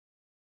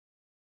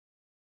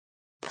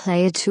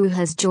Player 2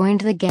 has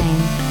joined the game.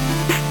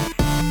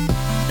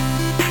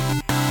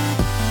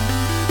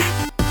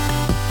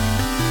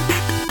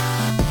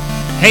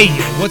 Hey,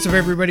 what's up,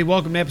 everybody?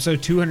 Welcome to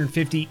episode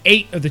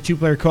 258 of the Two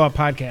Player Co-op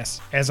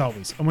Podcast. As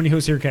always, I'm one of your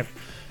hosts here, Kevin,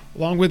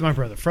 along with my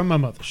brother from my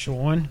mother,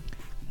 Sean.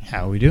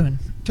 How are we doing?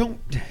 Don't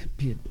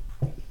be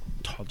a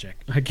tall jack.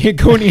 I can't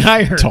go any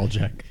higher. Tall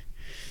jack.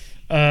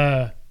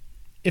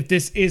 If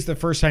this is the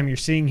first time you're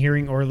seeing,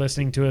 hearing, or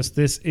listening to us,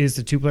 this is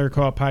the Two Player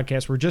Co-op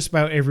Podcast, where just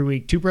about every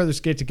week, two brothers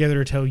get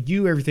together to tell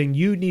you everything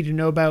you need to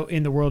know about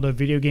in the world of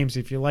video games.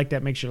 If you like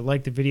that, make sure to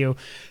like the video,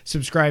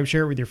 subscribe,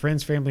 share it with your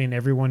friends, family, and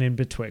everyone in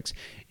betwixt.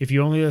 If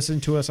you only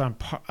listen to us on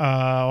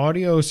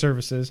audio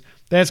services,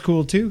 that's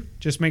cool too.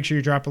 Just make sure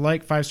you drop a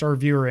like, 5-star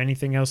review, or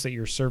anything else that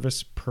your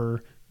service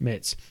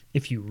permits.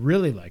 If you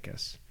really like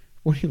us,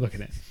 what are you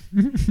looking at?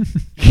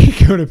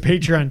 Go to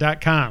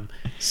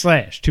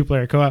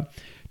patreon.com/2playercoop.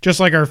 Just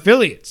like our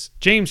affiliates,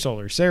 James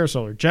Solar, Sarah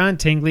Solar, John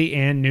Tingley,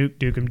 and Nuke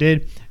Dukem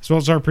did, as well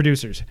as our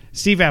producers,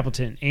 Steve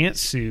Appleton, Aunt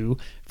Sue,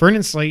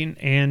 Vernon Slayton,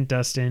 and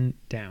Dustin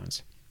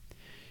Downs.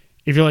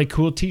 If you like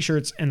cool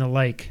t-shirts and the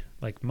like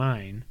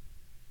mine,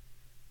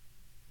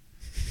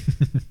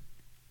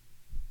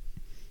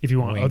 if you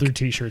want Wink. other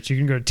t-shirts, you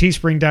can go to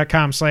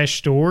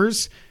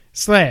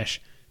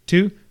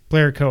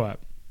teespring.com/stores/2playercoop.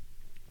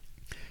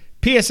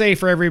 PSA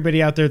for everybody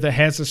out there that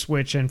has a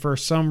Switch and for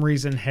some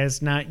reason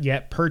has not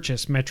yet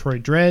purchased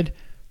Metroid Dread,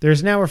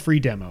 there's now a free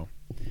demo.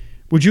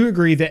 Would you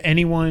agree that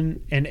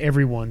anyone and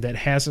everyone that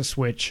has a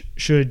Switch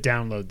should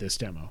download this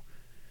demo?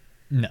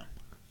 No.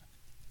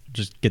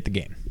 Just get the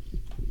game.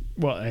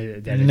 Well,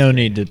 No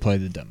need to play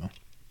the demo.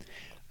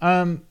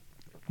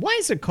 Why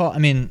is it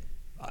called...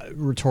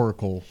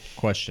 rhetorical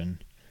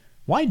question.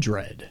 Why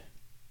Dread?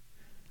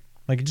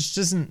 Like, it just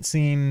doesn't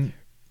seem...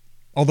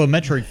 Although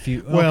Metroid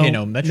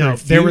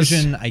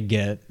Fusion, I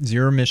get.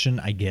 Zero Mission,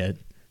 I get.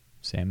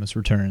 Samus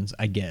Returns,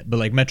 I get. But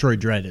like Metroid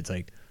Dread, it's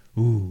like,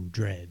 ooh,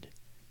 Dread.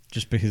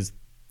 Just because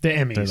the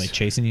Emmys. they're like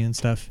chasing you and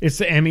stuff. It's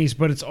the Emmys,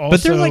 but it's also...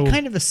 But they're like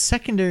kind of a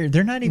secondary...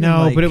 They're not even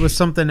No, like... but it was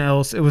something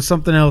else. It was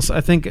something else. I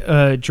think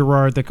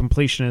Gerard, the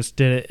completionist,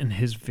 did it in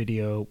his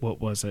video.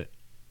 What was it?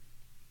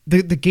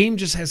 The game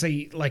just has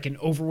an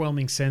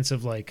overwhelming sense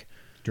of like...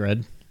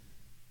 Dread?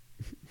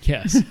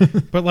 Yes.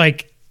 But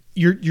like,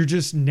 you're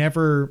just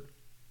never...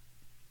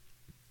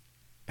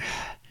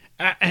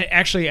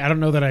 I don't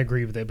know that I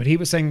agree with it, but he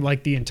was saying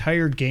like the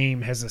entire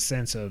game has a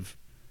sense of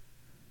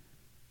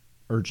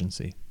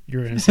urgency.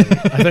 You're going to say, I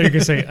thought you were going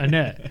to say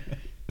Annette.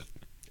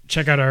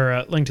 Check out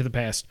our Link to the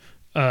Past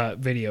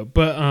video.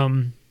 But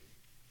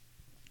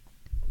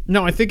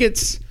no, I think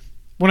it's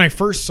when I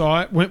first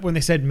saw it, when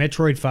they said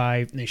Metroid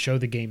 5 and they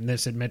showed the game and they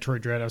said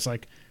Metroid Dread, I was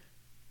like,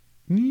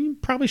 you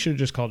probably should have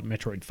just called it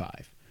Metroid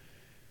 5.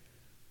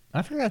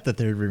 I forgot that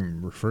they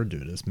even referred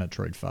to it as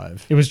Metroid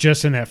 5. It was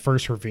just in that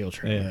first reveal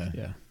trailer.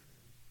 Yeah.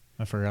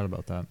 I forgot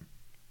about that.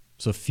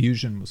 So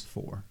Fusion was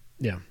 4.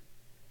 Yeah.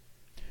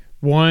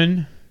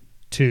 1,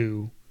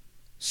 2,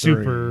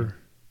 Super, 3.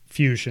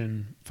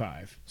 Fusion,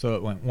 5. So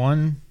it went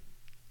 1,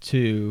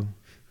 2,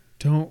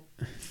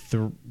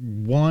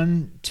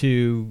 1,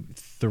 2,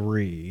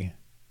 3,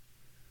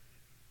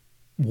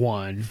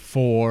 1,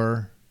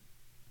 4.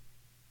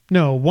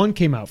 No, 1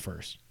 came out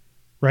first,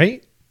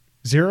 right?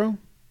 0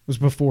 was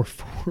before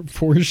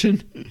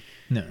Fusion.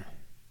 No,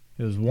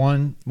 it was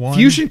 1.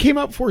 Fusion came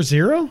out before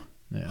 0.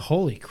 Yeah.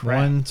 Holy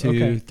crap! 1,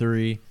 2,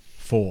 3,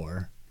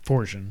 4.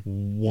 Fusion.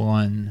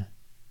 1,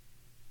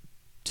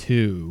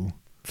 2,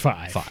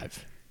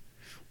 5.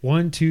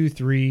 1, 2,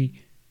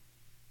 3,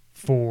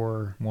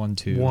 4. 1,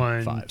 2,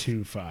 1, 5.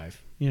 2,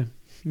 5. Yeah,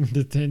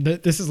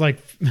 this is like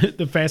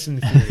the Fast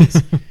and the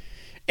Furious.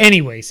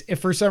 Anyways, if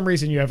for some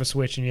reason you have a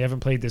Switch and you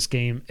haven't played this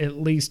game, at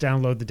least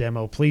download the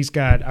demo. Please,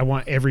 God, I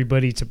want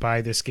everybody to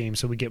buy this game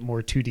so we get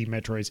more 2D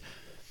Metroids.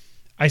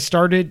 I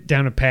started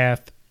down a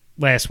path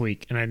last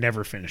week and I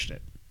never finished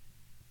it.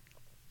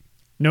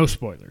 No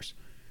spoilers.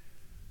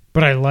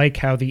 But I like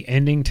how the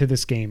ending to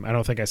this game, I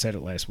don't think I said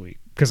it last week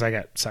because I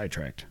got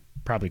sidetracked.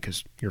 Probably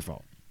because your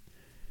fault.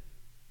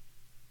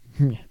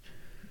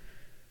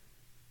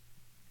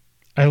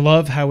 I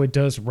love how it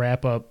does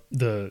wrap up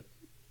the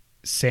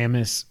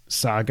Samus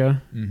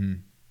saga.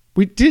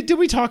 Mm-hmm. Did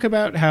we talk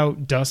about how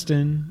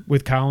Dustin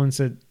with Colin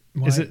said,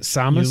 is it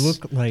Samus? You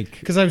look like...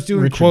 Because I was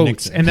doing Richard quotes,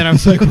 Nixon. and then I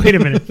was like, wait a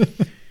minute.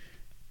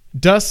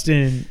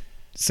 Dustin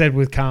said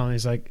with Colin,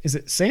 he's like, is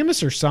it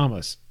Samus or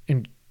Samus?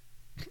 And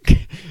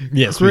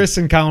Yes, Chris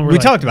and Colin were we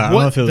like, talked about it. I don't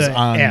know what if it was the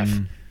on F?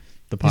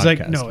 the podcast. He's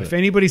like, no, but- if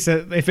anybody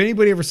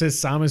ever says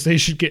Samus, they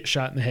should get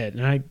shot in the head.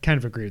 And I kind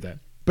of agree with that.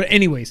 But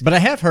anyways. But I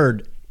have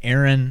heard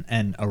Aaron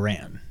and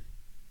Aran.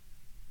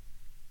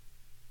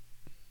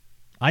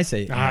 I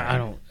say Aaron. I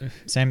don't.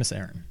 Samus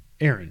Aran.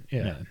 Aaron,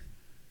 yeah.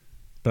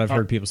 But I've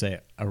heard people say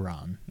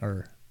Aran.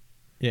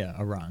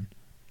 Aran.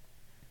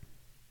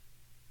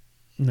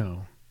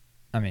 No.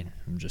 I mean,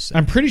 I'm just saying.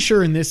 I'm pretty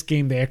sure in this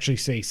game they actually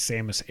say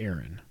Samus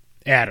Aran.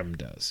 Adam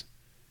does.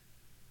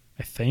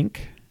 I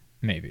think.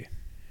 Maybe.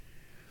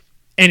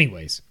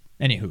 Anyways.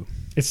 Anywho.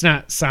 It's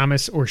not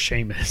Samus or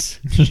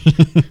Seamus.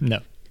 No.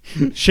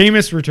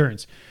 Seamus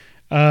Returns.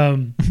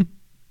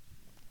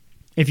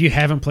 If you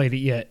haven't played it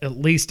yet, at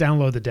least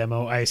download the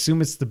demo. I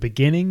assume it's the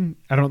beginning.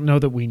 I don't know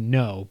that we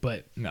know,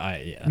 but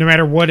Yeah. no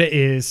matter what it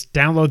is,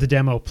 download the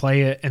demo,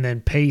 play it, and then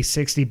pay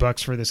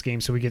 $60 for this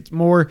game so we get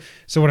more.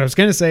 So what I was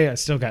going to say, I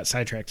still got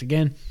sidetracked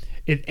again.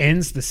 It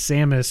ends the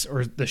Samus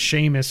or the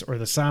Seamus or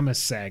the Samus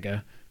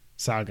saga.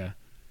 Shega.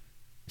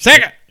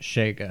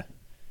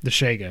 The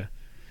Shega.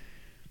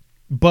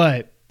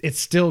 But it's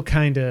still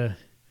kind of...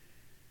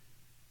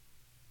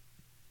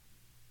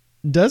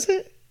 Does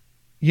it?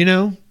 You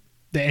know?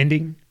 The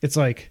ending, it's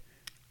like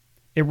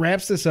it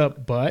wraps this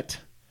up, but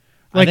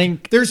like, I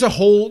think there's a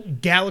whole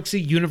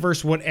galaxy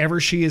universe, whatever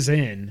she is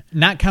in,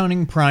 not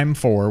counting Prime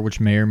 4, which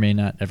may or may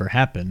not ever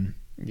happen.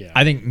 Yeah,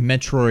 I think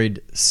Metroid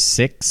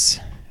 6,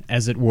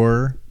 as it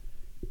were,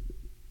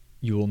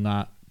 you will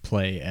not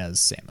play as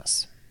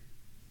Samus.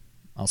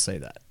 I'll say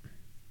that.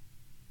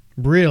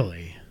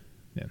 Really,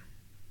 Yeah.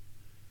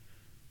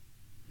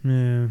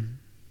 No.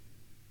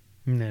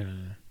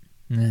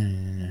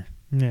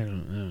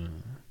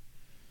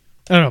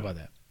 I don't know about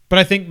that, but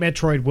I think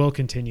Metroid will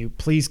continue.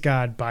 Please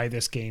God, buy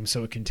this game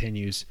so it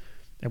continues,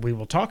 and we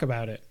will talk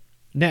about it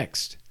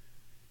next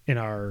in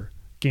our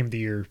Game of the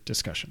Year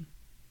discussion.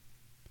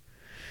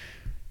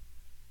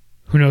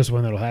 Who knows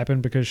when that'll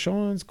happen, because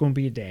Sean's going to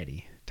be a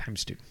daddy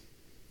times 2.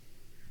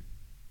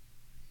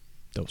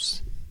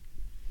 Dos.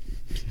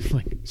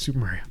 Like Super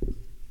Mario.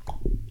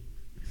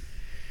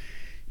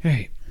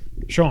 Hey,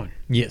 Sean,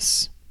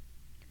 Yes.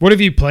 what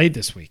have you played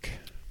this week?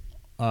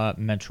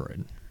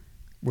 Metroid.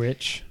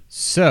 Which?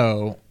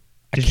 So,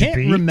 I Did you can't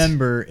beat?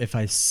 remember if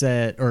I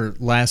said, or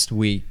last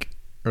week,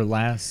 or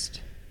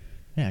last,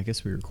 yeah, I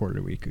guess we recorded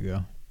a week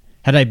ago.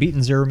 Had I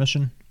beaten Zero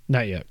Mission?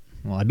 Not yet.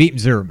 Well, I beat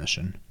Zero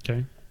Mission.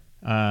 Okay.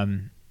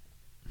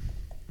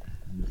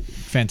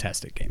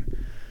 Fantastic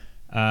game.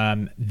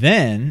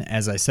 Then,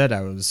 as I said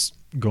I was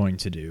going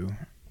to do,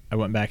 I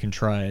went back and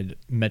tried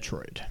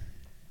Metroid.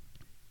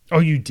 Oh,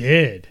 you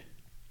did?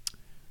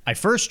 I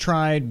first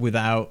tried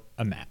without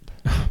a map.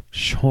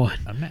 Sean.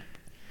 A map.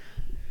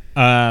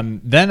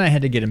 Then I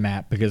had to get a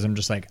map because I'm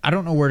just like, I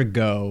don't know where to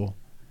go.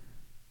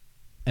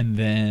 And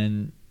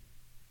then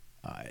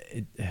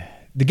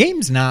the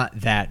game's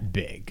not that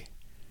big.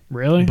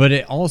 Really? But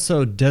it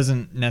also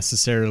doesn't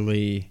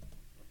necessarily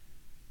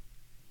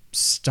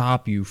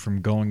stop you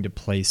from going to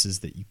places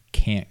that you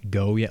can't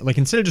go yet. Like,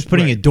 instead of just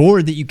putting Right. a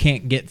door that you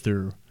can't get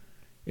through,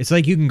 it's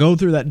like you can go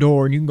through that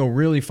door and you can go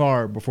really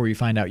far before you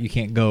find out you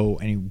can't go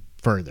any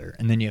further.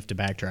 And then you have to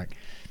backtrack.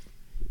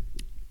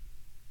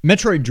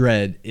 Metroid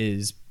Dread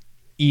is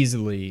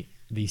easily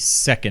the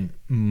second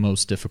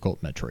most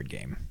difficult Metroid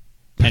game.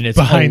 And it's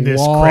Behind a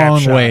this long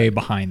crap shot. way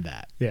behind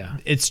that. Yeah.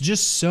 It's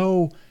just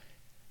so...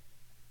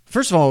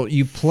 First of all,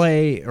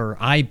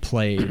 I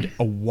played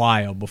a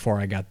while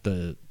before I got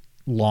the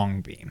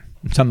long beam.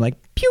 So I'm like,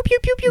 pew, pew,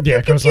 pew, pew, Yeah, pew,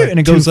 it pew, goes pew, like and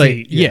it 2 goes like,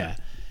 feet, yeah.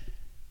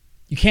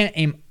 You can't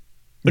aim...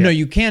 Yeah. No,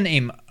 you can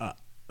aim...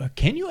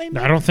 can you aim?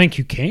 I don't think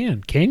you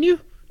can. Can you?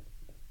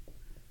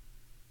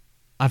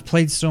 I've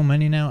played so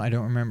many now, I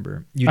don't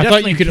remember. I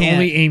thought you could can't-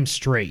 only aim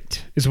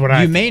straight, is what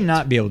I You may thought.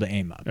 not be able to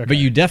aim up, Okay. but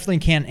you definitely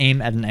can't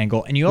aim at an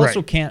angle, and you also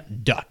Right.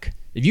 can't duck.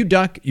 If you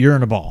duck, you're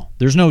in a ball.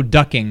 There's no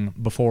ducking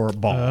before a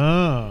ball.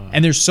 Oh.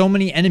 And there's so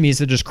many enemies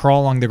that just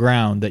crawl along the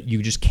ground that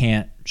you just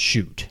can't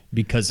shoot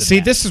because of See,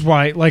 that. this is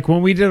why, like,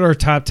 when we did our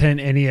top 10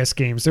 NES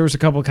games, there was a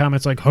couple of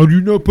comments like, how do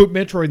you not put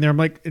Metroid in there? I'm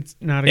like, it's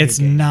not a It's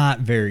good game. not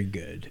very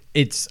good.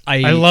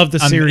 I love the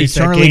series.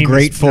 That I'm game eternally is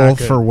grateful not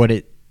good. for what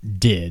it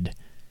did,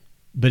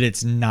 but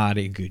it's not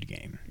a good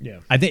game. Yeah.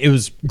 I think it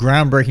was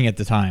groundbreaking at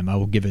the time. I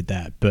will give it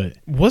that. But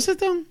Was it,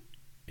 though?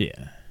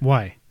 yeah.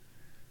 Why?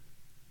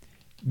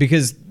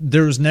 Because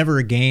there was never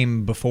a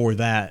game before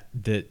that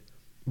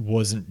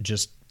wasn't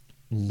just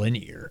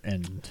linear.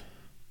 And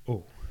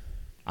Oh.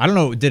 I don't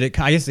know,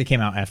 I guess it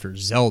came out after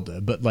Zelda,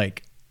 but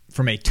like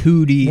from a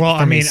 2D. Well,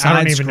 I from a mean, I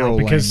don't even know,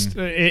 side-scrolling- because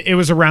it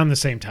was around the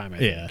same time, I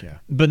Yeah. think. Yeah.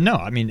 But no,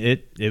 I mean,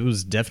 it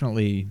was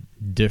definitely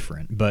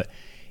different. But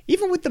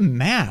even with the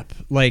map,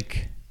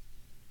 like,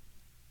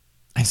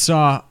 I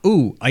saw,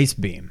 Ice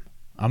Beam.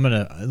 I'm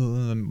going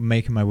to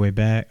make my way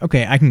back.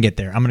 Okay, I can get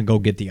there. I'm going to go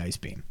get the Ice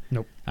Beam.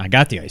 Nope. I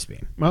got the Ice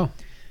Beam. Well,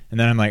 And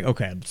then I'm like,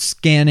 okay, I'm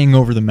scanning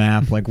over the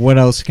map. Like, what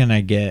else can I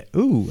get?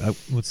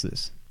 What's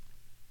this?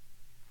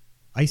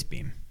 Ice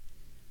Beam.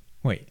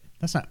 Wait,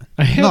 that's not...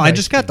 I have I Ice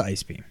just got the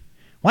Ice Beam.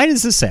 Why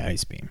does this say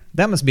Ice Beam?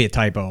 That must be a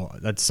typo.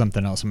 That's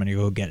something else. I'm going to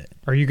go get it.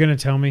 are you going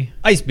to tell me?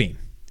 Ice Beam.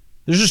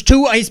 There's just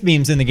 2 Ice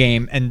Beams in the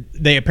game, and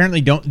they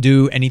apparently don't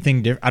do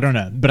anything different. I don't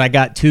know, but I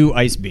got 2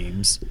 Ice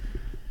Beams.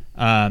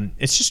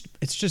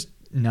 It's just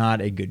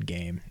not a good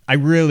game. I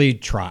really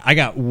try. I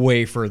got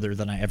way further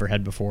than I ever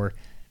had before.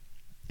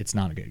 It's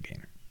not a good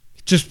game.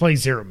 Just play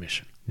Zero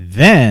Mission.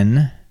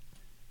 Then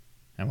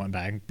I went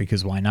back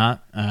because why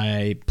not?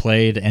 I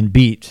played and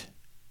beat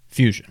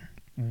Fusion.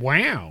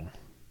 Wow.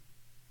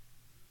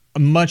 A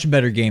much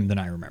better game than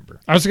I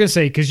remember. I was going to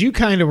say, because you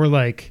kind of were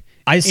like...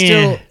 I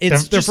still...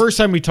 It's the just- first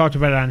time we talked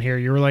about it on here,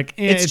 you were like,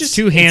 it's just-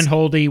 too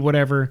hand-holdy,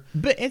 whatever.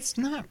 But it's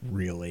not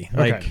really.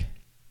 Okay. Like,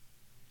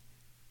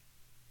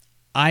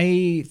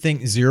 I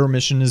think Zero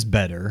Mission is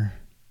better.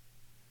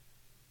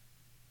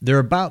 They're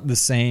about the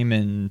same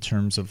in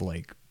terms of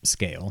like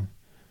scale.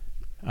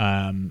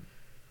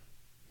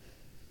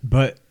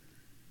 But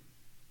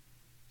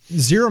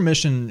Zero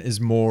Mission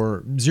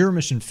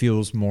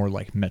feels more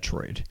like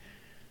Metroid.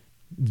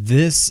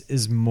 This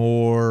is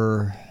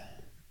more,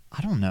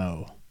 I don't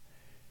know.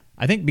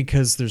 I think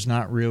because there's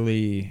not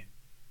really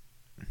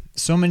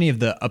so many of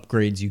the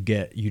upgrades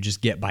you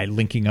just get by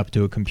linking up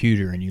to a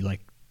computer and you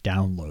like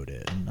download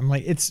it. And I'm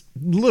like, it's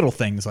little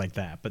things like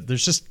that, but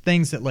there's just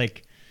things that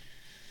like,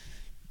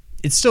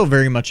 it's still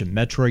very much a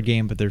Metroid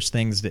game, but there's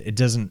things that it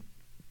doesn't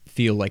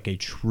feel like a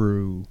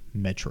true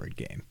Metroid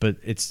game, but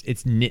it's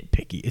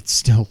nitpicky. It's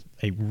still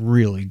a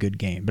really good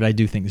game, but I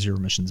do think Zero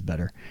Mission's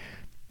better.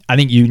 I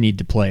think you need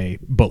to play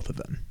both of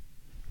them.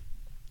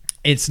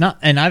 It's not,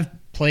 and I've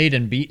played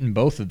and beaten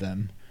both of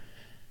them,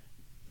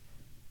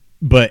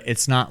 but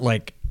it's not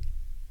like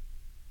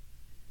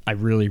I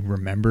really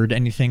remembered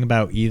anything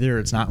about either.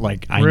 It's not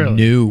like I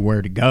knew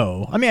where to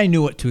go. I mean, I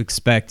knew what to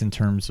expect in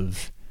terms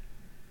of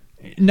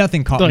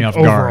nothing caught me off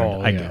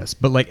guard, I guess.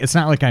 But like, it's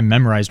not like I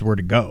memorized where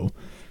to go.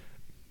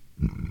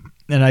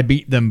 And I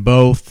beat them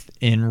both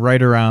in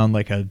right around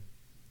like a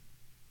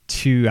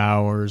 2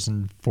 hours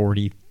and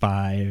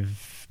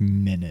 45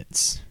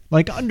 minutes.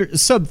 Like under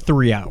sub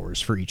 3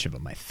 hours for each of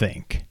them, I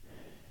think.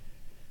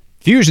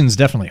 Fusion's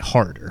definitely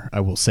harder,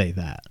 I will say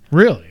that.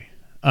 Really?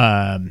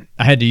 I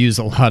had to use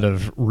a lot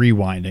of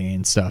rewinding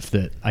and stuff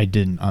that I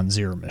didn't on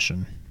Zero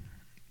Mission.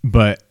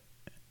 But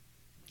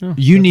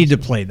you need to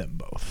play them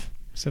both.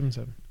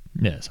 7-7.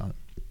 Yeah, it's on.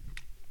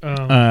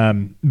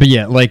 But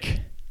yeah, like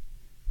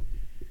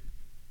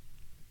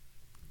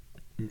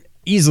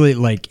easily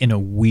like in a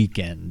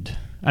weekend.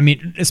 I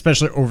mean,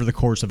 especially over the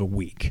course of a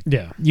week.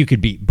 Yeah. You could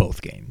beat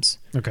both games.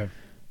 Okay.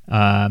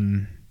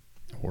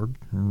 Or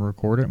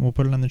record it and we'll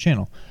put it on the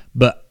channel.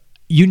 But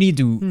you need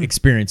to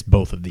experience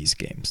both of these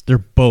games. They're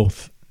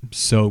both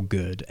so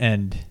good.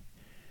 And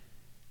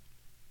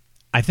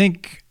I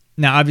think,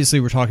 now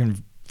obviously we're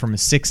talking from a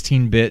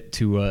 16-bit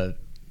to a,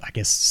 I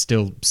guess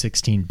still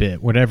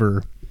 16-bit,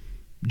 whatever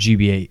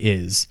GBA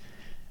is.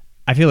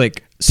 I feel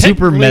like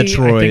Super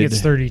Metroid... I think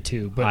it's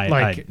 32, but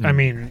I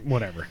mean,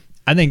 whatever.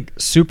 I think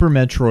Super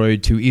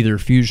Metroid to either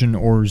Fusion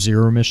or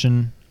Zero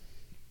Mission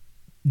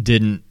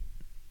didn't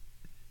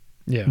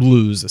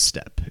lose a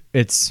step.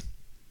 It's...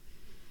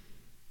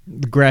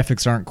 The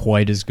graphics aren't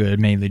quite as good,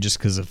 mainly just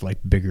because of like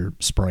bigger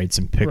sprites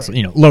and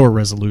pixels, lower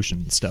resolution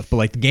and stuff. But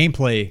like the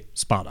gameplay,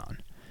 spot on.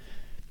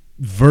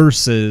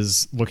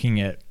 Versus looking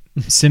at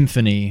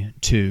Symphony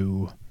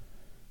to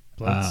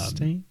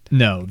Bloodstained?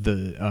 No,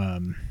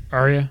 the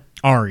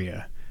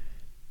Aria.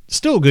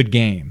 Still a good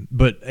game,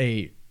 but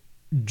a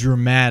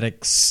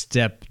dramatic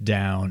step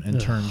down in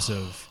terms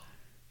of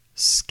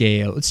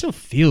scale. It still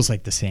feels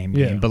like the same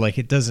game, but like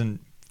it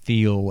doesn't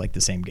feel like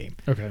the same game.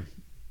 Okay.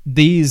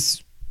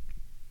 These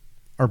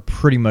are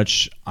pretty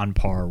much on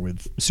par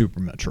with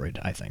Super Metroid,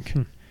 I think.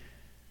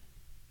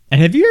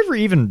 And have you ever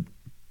even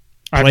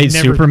played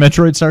Super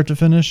Metroid start to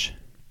finish?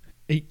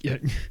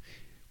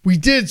 We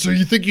did, so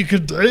you think you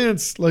could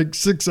dance like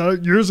 6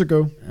 years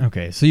ago.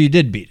 Okay, so you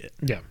did beat it.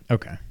 Yeah.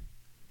 Okay.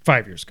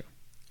 5 years ago.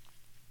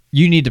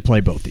 You need to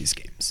play both these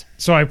games.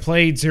 So I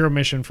played Zero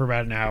Mission for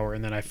about an hour,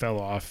 and then I fell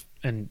off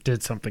and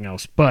did something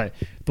else. But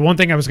the one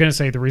thing I was going to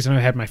say, the reason I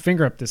had my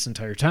finger up this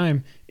entire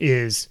time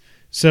is...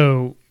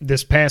 So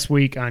this past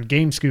week on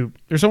GameScoop,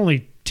 there's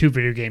only 2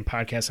 video game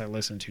podcasts I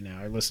listen to now.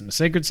 I listen to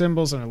Sacred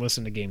Symbols and I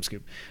listen to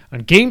GameScoop.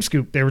 On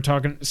GameScoop, they were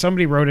talking,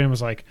 somebody wrote in and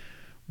was like,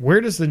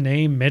 where does the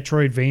name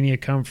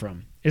Metroidvania come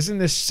from? Isn't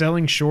this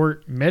selling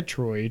short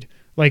Metroid?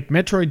 Like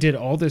Metroid did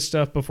all this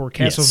stuff before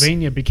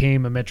Castlevania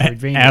became a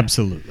Metroidvania.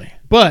 Absolutely.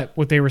 But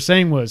what they were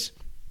saying was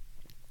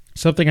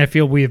something I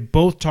feel we have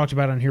both talked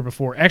about on here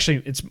before.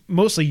 Actually, it's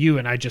mostly you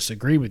and I just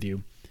agree with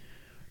you.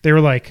 They were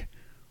like,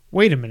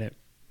 wait a minute.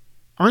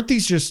 Aren't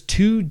these just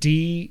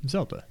 2D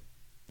Zelda?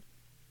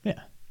 Yeah.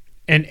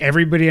 And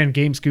everybody on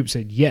GameScoop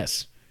said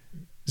yes.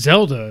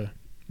 Zelda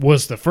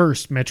was the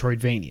first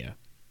Metroidvania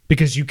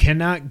because you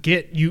cannot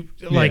get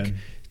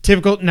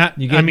typical. Not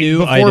you get I mean new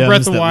before Breath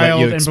of that the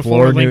Wild and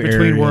before Link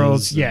Between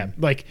Worlds. Yeah,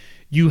 like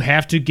you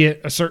have to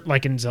get a certain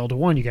like in Zelda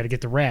 1, you got to get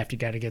the raft, you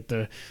got to get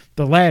the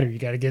ladder, you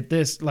got to get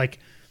this. Like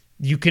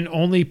you can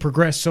only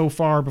progress so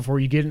far before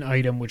you get an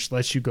item which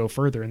lets you go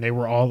further. And they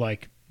were all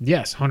like,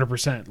 yes,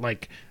 100%.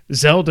 Like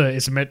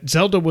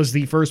Zelda was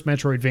the first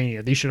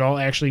Metroidvania. They should all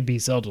actually be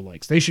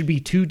Zelda-likes. They should be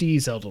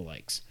 2D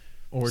Zelda-likes.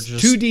 Or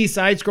just 2D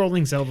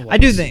side-scrolling Zelda-likes. I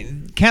do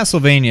think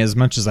Castlevania, as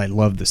much as I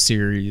love the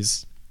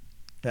series,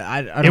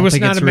 I don't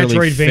think it's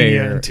really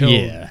fair. It was not a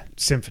Metroidvania until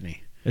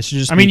Symphony. It should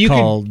just be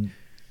called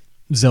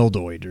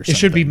Zeldoid or something. It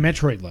should be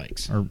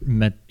Metroid-likes. Or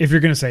if you're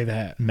going to say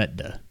that.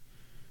 Meta.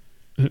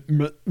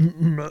 Meta.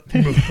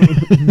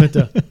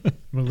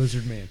 I'm a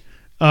lizard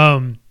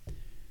man.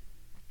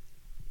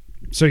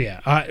 So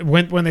yeah,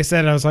 when they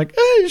said it, I was like,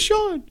 "Hey,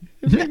 Sean,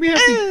 it made me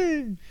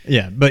happy."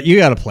 Yeah, but you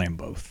got to play them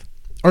both,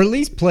 or at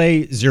least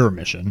play Zero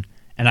Mission.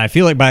 And I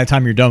feel like by the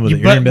time you're done with it,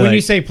 you're gonna be when like,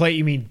 you say play,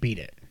 you mean beat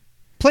it.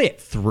 play it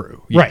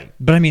through. Right.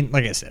 But I mean,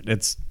 like I said,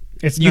 It's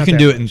you not can that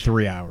do it in much.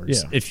 3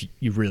 hours Yeah. if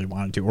you really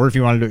wanted to, or if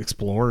you wanted to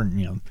explore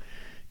and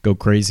go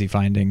crazy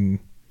finding.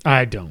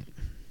 I don't.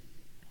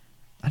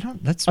 I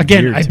don't. That's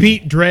Again, weird I to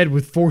beat me. Dread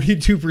with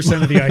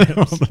 42% of the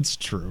items. That's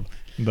true,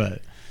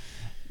 but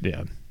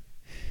yeah.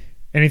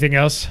 Anything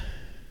else?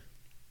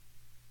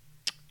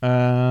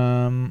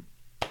 No,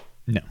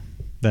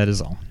 that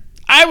is all.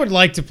 I would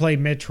like to play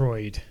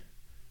Metroid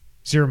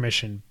Zero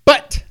Mission,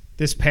 but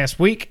this past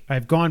week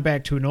I've gone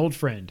back to an old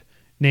friend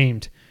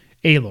named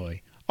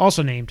Aloy,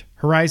 also named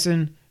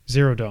Horizon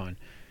Zero Dawn,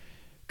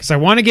 because I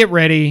want to get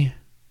ready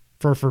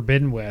for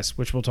Forbidden West,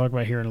 which we'll talk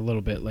about here in a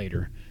little bit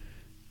later.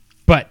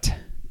 But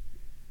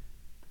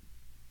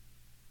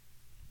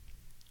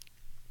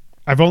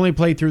I've only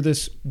played through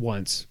this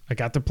once. I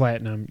got the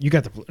platinum. You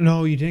got the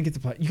no, you didn't get the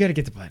platinum. You got to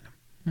get the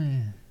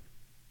platinum.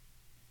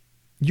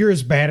 You're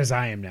as bad as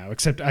I am now,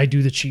 except I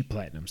do the cheap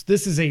platinums.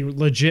 This is a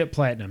legit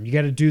platinum. You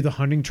got to do the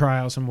hunting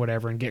trials and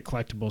whatever and get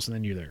collectibles, and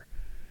then you're there.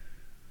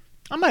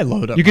 I might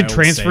load up. You can my old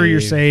transfer your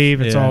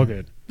save. It's all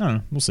good. I don't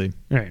know. We'll see.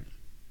 All right.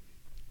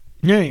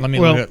 Yeah. Let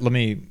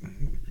me.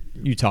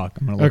 You talk.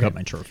 I'm gonna look Okay. up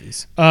my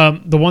trophies.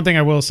 The one thing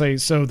I will say,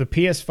 so the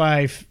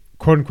PS5,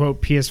 quote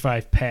unquote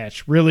PS5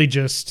 patch, really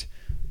just,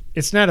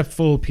 it's not a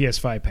full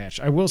PS5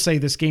 patch. I will say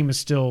this game is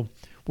still,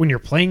 when you're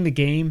playing the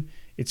game,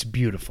 it's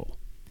beautiful.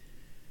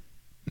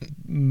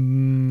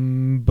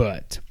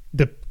 But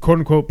the quote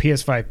unquote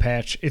PS5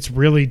 patch, it's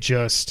really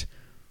just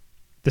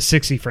the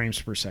 60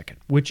 frames per second,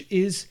 which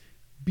is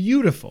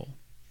beautiful.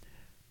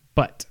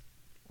 But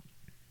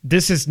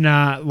this is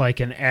not like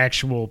an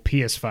actual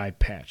PS5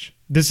 patch.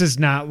 This is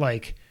not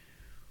like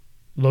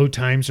load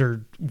times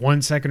are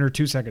 1 second or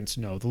 2 seconds.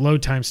 No, the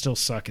load times still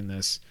suck in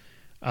this.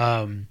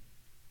 But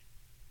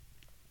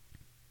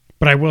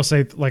I will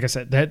say, like I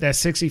said, that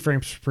 60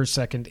 frames per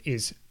second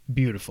is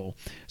beautiful.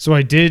 So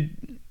I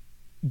did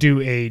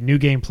do a New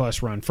Game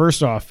Plus run.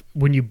 First off,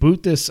 when you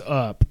boot this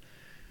up,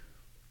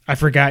 I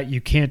forgot you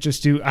can't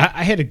just do...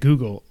 I had to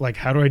Google, like,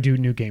 how do I do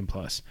New Game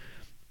Plus?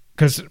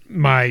 Because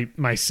my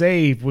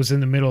save was in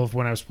the middle of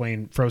when I was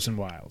playing Frozen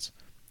Wilds.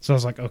 So I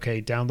was like,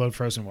 okay, download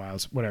Frozen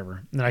Wilds,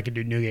 whatever. And then I can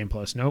do New Game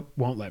Plus. Nope,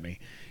 won't let me.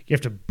 You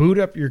have to boot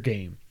up your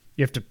game.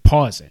 You have to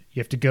pause it. You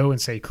have to go and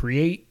say,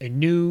 create a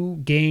New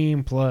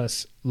Game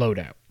Plus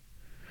loadout.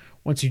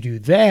 Once you do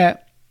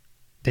that,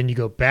 then you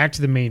go back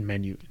to the main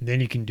menu. And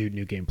then you can do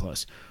New Game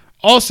Plus.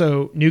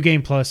 Also, New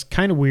Game Plus,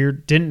 kind of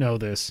weird. Didn't know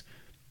this.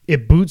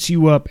 It boots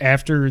you up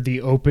after the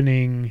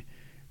opening...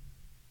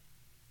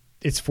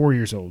 It's 4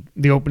 years old.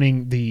 The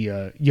opening,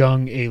 the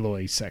young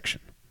Aloy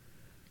section.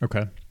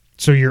 Okay.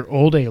 So your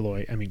old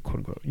Aloy, I mean, quote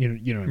unquote, you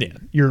know what I mean? Yeah.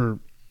 You're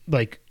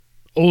like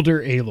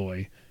older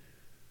Aloy.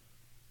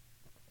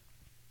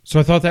 So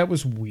I thought that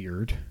was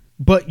weird,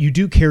 but you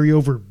do carry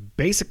over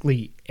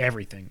basically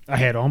everything. I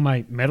had all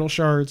my metal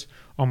shards,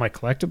 all my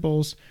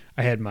collectibles.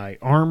 I had my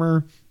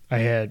armor. I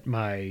had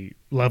my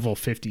level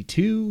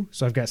 52.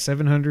 So I've got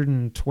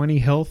 720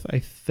 health, I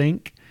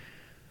think.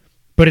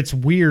 But it's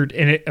weird,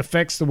 and it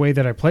affects the way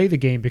that I play the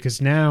game,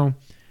 because now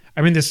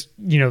I'm in this,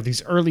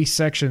 these early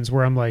sections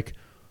where I'm like,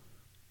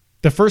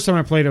 the first time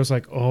I played, I was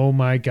like, oh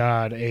my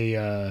God,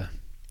 a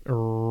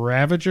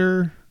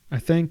Ravager, I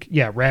think.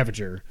 Yeah,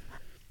 Ravager.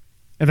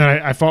 And then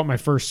I fought my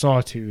first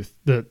Sawtooth,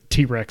 the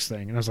T-Rex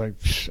thing, and I was like,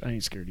 I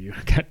ain't scared of you.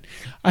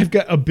 I've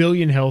got 1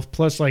 billion health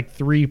plus like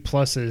 3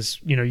 pluses.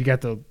 You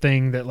got the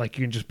thing that like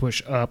you can just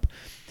push up.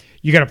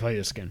 You got to play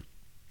this again.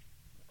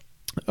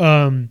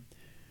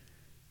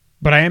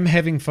 But I am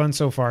having fun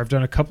so far. I've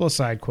done a couple of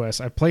side quests.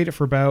 I played it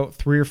for about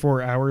 3 or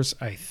 4 hours,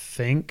 I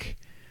think.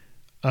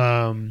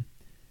 And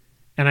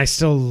I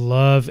still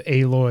love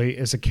Aloy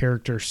as a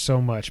character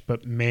so much.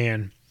 But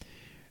man,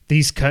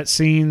 these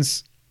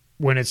cutscenes,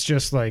 when it's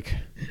just like,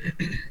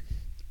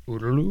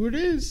 it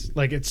is.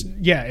 Like, it's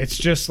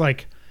just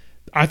like,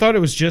 I thought it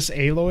was just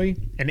Aloy.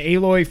 And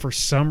Aloy, for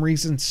some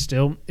reason,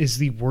 still is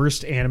the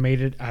worst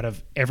animated out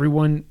of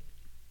everyone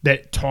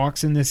that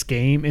talks in this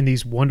game in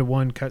these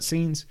one-to-one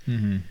cutscenes.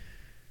 Mm-hmm.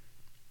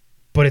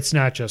 But it's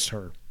not just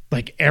her.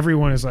 Like,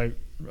 everyone is like...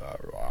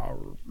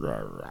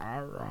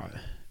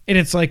 And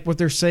it's like, what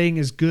they're saying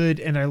is good,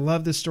 and I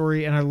love the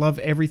story, and I love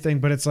everything,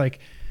 but it's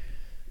like,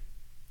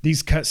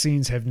 these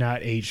cutscenes have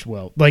not aged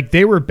well. Like,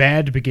 they were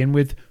bad to begin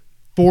with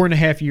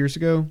 4.5 years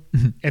ago,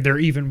 and they're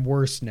even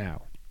worse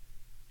now.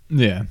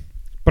 Yeah.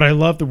 But I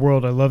love the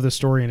world. I love the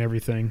story and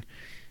everything.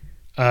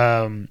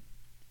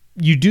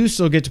 You do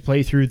still get to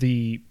play through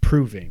the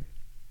Proving,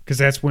 because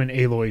that's when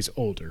Aloy's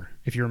older,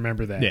 if you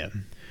remember that. Yeah.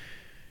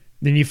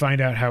 Then you find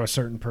out how a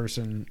certain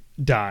person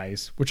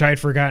dies, which I had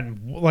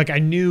forgotten. Like, I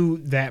knew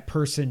that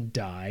person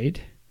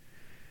died,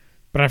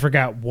 but I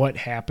forgot what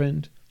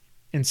happened.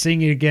 And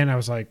seeing it again, I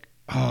was like,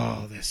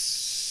 oh, this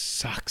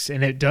sucks.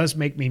 And it does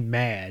make me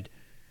mad.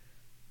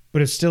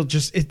 But it's still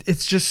just,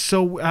 it's just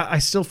so, I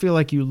still feel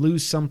like you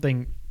lose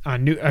something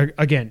on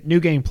New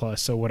Game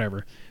Plus, so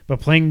whatever.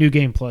 But playing New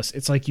Game Plus,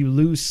 it's like you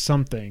lose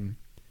something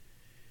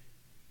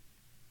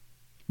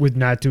with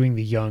not doing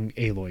the young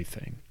Aloy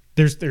thing.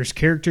 There's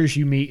characters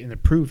you meet in the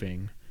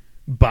Proving,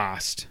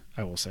 Bast,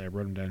 I will say. I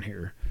wrote them down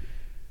here.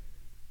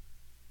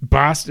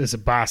 Bast is a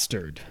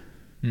bastard.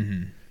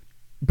 Mm-hmm.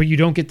 But you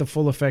don't get the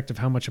full effect of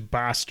how much a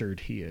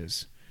bastard he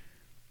is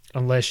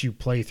unless you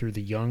play through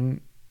the young.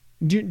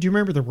 Do you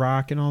remember The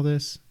Rock and all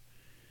this?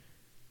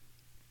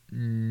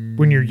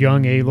 When you're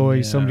young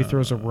Aloy, somebody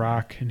throws a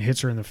rock and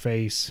hits her in the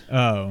face.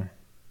 Oh.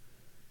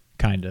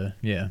 Kinda,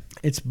 yeah.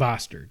 It's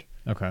bastard.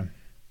 Okay.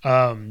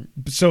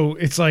 So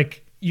it's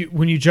like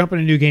when you jump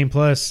into New Game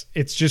Plus,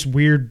 it's just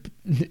weird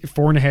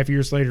 4.5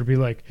 years later to be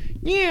like,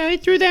 yeah, I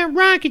threw that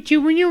rock at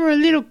you when you were a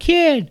little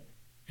kid.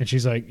 And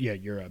she's like, yeah,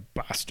 you're a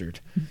bastard.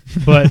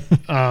 But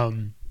I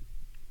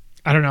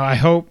don't know. I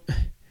hope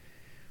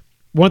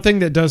one thing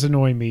that does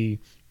annoy me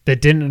that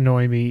didn't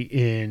annoy me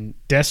in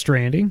Death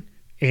Stranding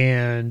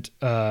and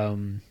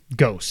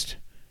Ghost.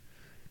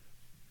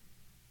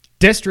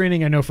 Death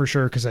Stranding, I know for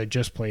sure because I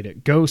just played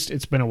it. Ghost,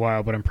 it's been a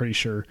while, but I'm pretty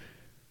sure.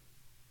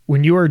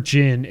 When you are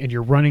Jin and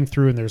you're running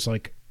through and there's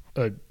like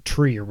a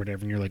tree or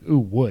whatever, and you're like, ooh,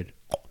 wood.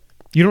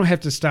 You don't have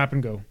to stop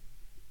and go,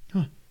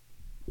 huh.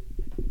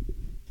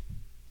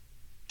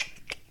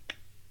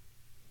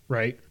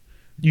 Right?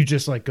 You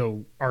just like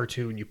go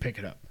R2 and you pick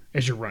it up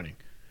as you're running.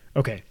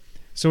 Okay.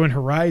 So in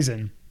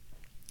Horizon,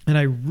 and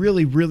I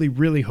really, really,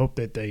 really hope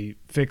that they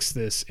fix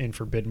this in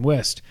Forbidden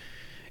West,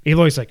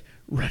 Aloy's like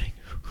running.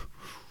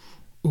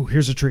 Ooh,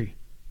 here's a tree.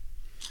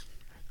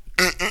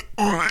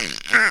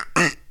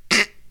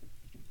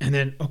 And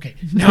then, okay,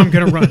 now I'm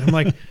going to run. I'm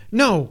like,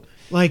 no,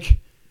 like,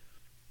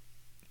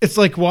 it's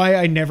like why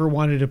I never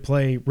wanted to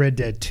play Red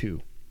Dead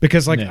 2.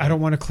 Because, like, I don't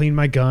want to clean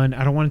my gun.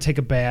 I don't want to take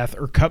a bath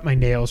or cut my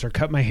nails or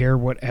cut my hair,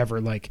 whatever.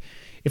 Like,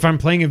 if I'm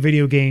playing a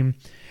video game,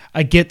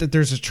 I get that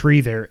there's a tree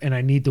there and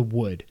I need the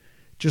wood.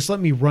 Just let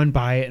me run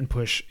by it and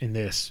push in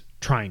this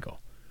triangle.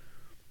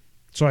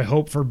 So I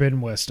hope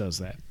Forbidden West does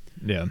that.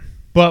 Yeah.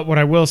 But what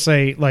I will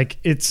say, like,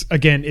 it's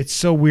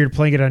so weird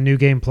playing it on New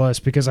Game Plus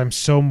because I'm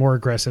so more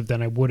aggressive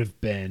than I would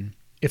have been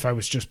if I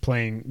was just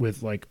playing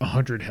with, like,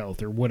 100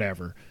 health or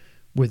whatever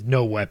with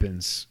no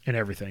weapons and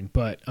everything.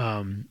 But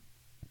I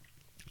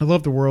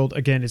love the world.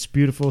 Again, it's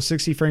beautiful.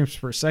 60 frames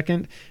per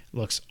second. It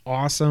looks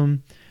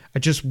awesome. I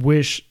just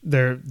wish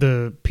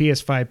the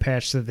PS5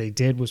 patch that they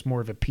did was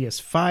more of a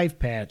PS5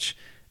 patch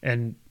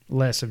and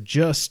less of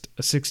just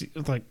a 60.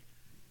 Like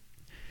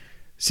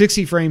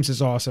 60 frames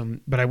is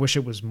awesome, but I wish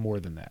it was more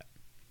than that.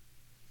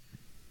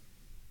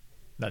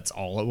 That's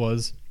all it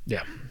was?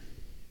 Yeah.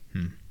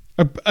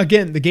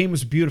 Again, the game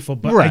was beautiful,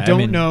 but right, I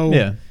don't know.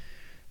 Yeah.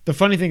 The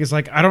funny thing is,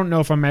 like, I don't know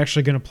if I'm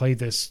actually going to play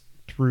this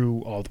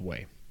through all the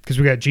way because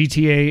we got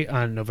GTA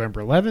on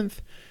November 11th.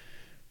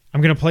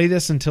 I'm going to play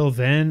this until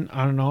then,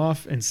 on and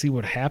off, and see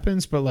what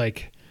happens. But,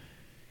 like,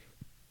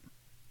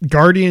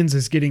 Guardians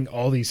is getting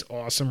all these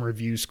awesome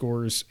review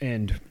scores.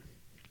 And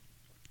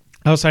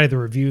outside of the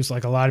reviews,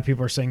 like, a lot of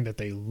people are saying that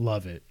they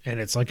love it.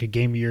 And it's like a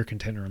Game of the Year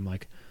contender. I'm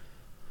like,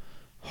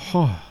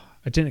 oh,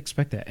 I didn't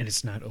expect that. And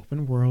it's not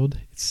open world.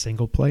 It's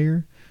single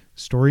player,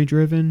 story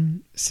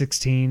driven,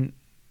 16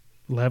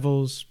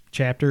 levels,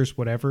 chapters,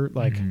 whatever.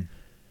 Like, and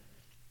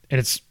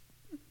it's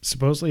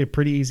supposedly a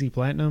pretty easy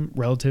platinum,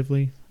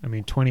 relatively. I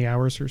mean, 20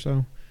 hours or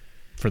so.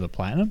 For the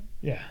platinum?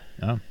 Yeah.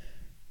 Oh.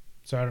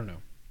 So I don't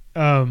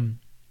know.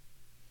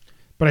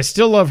 But I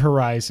still love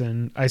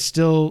Horizon. I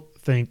still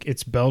think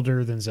it's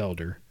belter than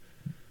Zelda.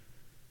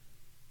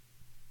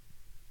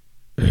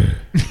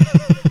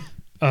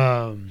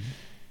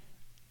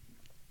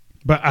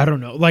 But I don't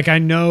know. Like, I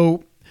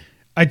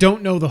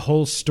don't know the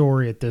whole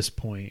story at this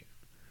point.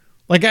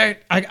 Like,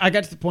 I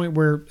got to the point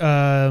where,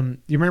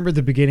 you remember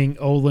the beginning,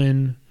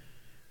 Olin,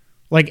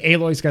 like,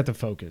 Aloy's got the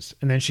focus,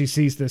 and then she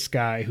sees this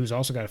guy who's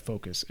also got a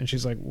focus, and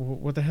she's like,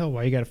 what the hell?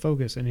 Why you got a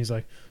focus? And he's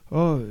like,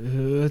 oh,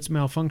 it's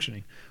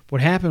malfunctioning.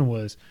 What happened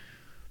was,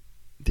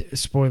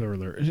 spoiler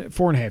alert,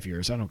 4.5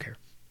 years, I don't care.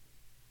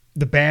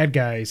 The bad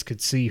guys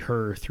could see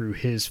her through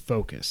his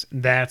focus.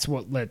 And that's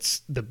what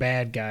lets the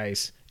bad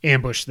guys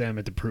ambush them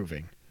at the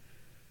Proving.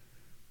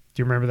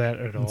 Do you remember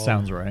that at all? It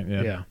sounds right,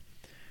 yeah. Yeah.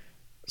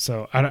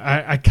 So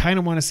I kind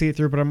of want to see it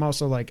through, but I'm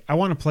also like, I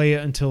want to play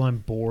it until I'm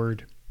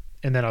bored,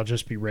 and then I'll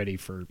just be ready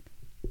for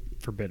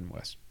Forbidden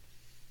West.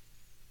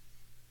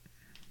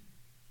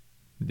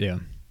 Yeah.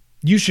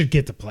 You should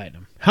get the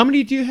platinum. How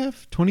many do you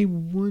have?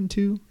 21,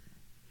 2?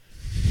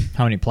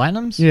 How many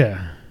platinums?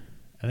 Yeah.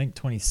 I think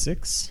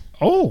 26.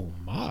 Oh,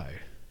 my.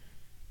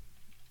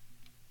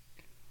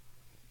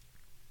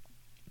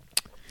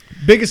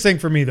 Biggest thing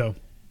for me, though.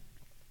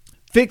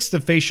 Fix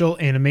the facial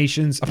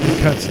animations of the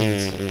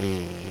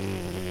cutscenes.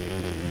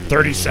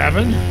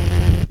 37?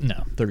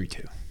 No,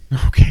 32.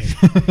 Okay.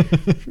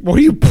 What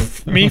are you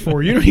me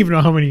for? You don't even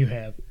know how many you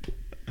have.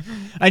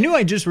 I knew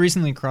I just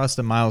recently crossed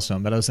a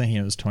milestone, but I was thinking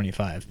it was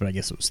 25, but I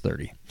guess it was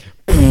 30.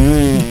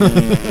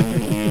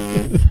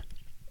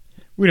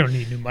 We don't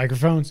need new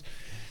microphones.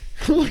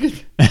 Look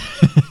at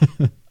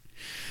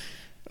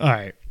all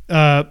right.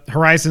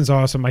 Horizon's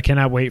awesome. I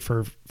cannot wait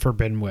for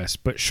Forbidden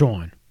West. But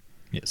Sean.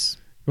 Yes.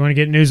 You want to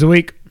get news of the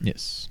week?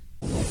 Yes.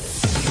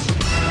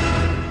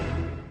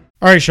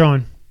 All right,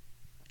 Sean.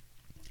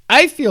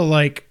 I feel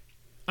like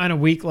on a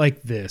week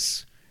like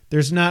this,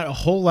 there's not a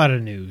whole lot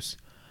of news,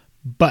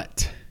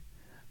 but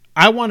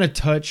I want to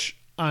touch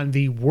on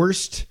the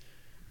worst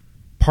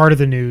part of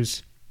the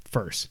news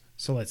first.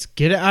 So let's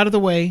get it out of the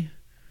way.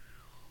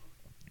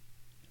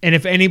 And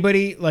if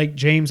anybody, like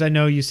James, I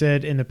know you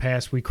said in the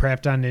past we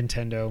crapped on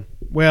Nintendo.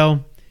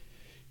 Well,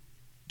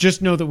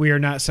 just know that we are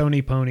not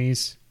Sony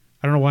ponies.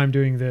 I don't know why I'm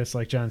doing this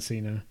like John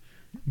Cena,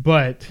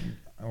 but...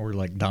 Or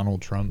like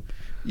Donald Trump.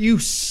 You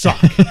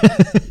suck.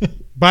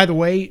 By the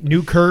way,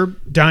 new Curb,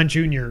 Don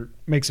Jr.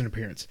 makes an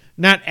appearance.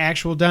 Not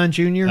actual Don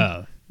Jr.,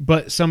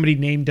 but somebody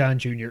named Don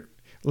Jr.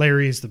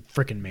 Larry is the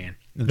frickin' man.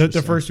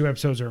 The first 2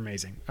 episodes are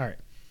amazing. All right.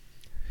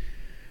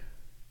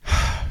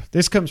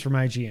 This comes from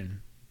IGN.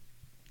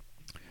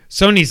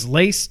 Sony's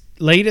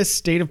latest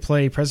State of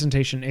Play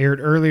presentation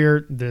aired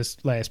earlier this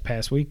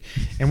past week,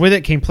 and with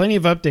it came plenty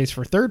of updates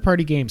for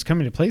third-party games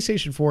coming to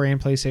PlayStation 4 and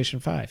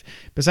PlayStation 5.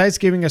 Besides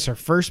giving us our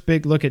first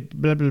big look at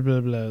blah, blah, blah,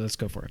 blah, let's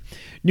go for it.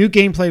 New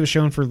gameplay was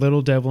shown for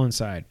Little Devil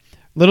Inside.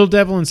 Little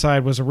Devil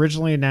Inside was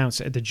originally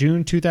announced at the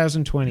June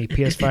 2020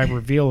 PS5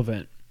 reveal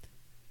event.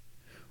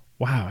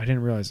 Wow, I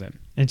didn't realize that.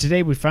 And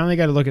today we finally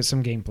got to look at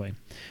some gameplay.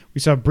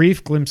 We saw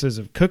brief glimpses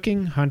of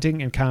cooking,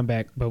 hunting, and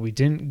combat, but we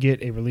didn't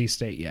get a release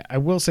date yet. I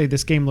will say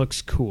this game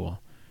looks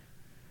cool,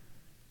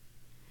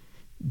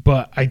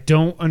 but I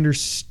don't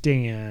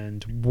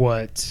understand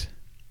what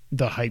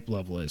the hype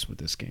level is with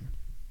this game.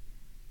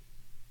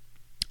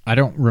 I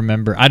don't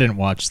remember. I didn't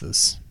watch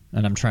this,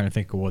 and I'm trying to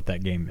think of what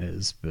that game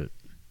is, but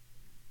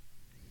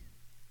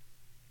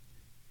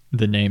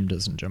the name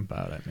doesn't jump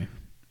out at me.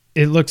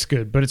 It looks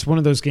good, but it's one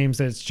of those games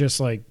that's just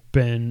like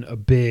been a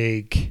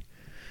big...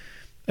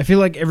 I feel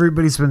like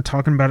everybody's been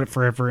talking about it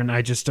forever, and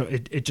I just don't,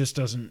 it just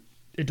doesn't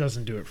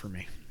do it for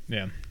me.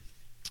 Yeah.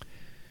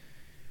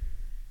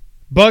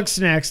 Bug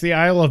Snacks, the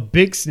Isle of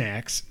Big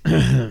Snacks,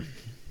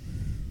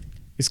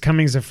 is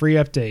coming as a free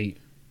update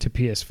to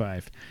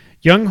PS5.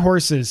 Young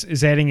Horses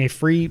is adding a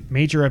free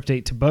major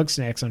update to Bug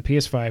Snacks on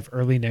PS5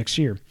 early next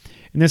year.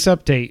 In this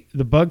update,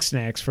 the Bug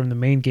Snacks from the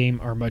main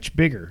game are much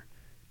bigger.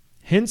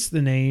 Hence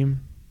the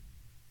name...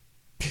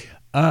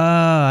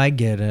 I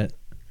get it.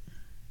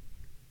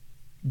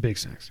 Big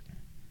Snacks.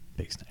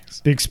 Big Snacks.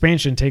 The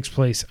expansion takes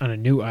place on a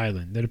new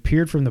island that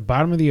appeared from the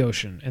bottom of the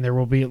ocean, and there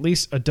will be at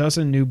least a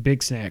dozen new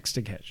Big Snacks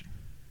to catch.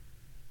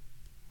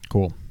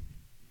 Cool.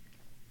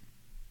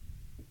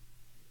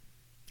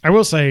 I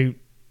will say,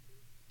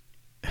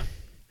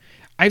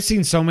 I've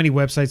seen so many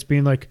websites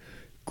being like,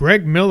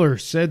 Greg Miller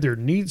said there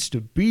needs to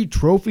be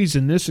trophies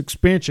in this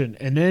expansion,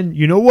 and then,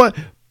 you know what?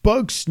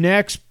 Bug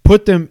Snacks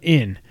put them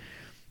in.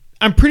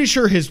 I'm pretty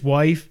sure his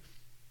wife,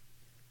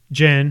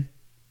 Jen,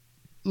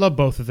 love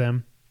both of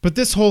them. But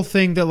this whole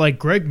thing that like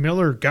Greg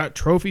Miller got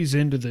trophies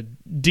into the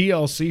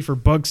DLC for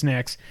Bug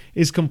Snacks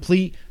is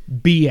complete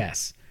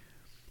BS.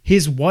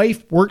 His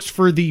wife works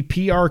for the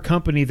PR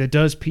company that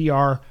does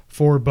PR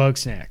for Bug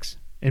Snacks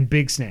and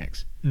Big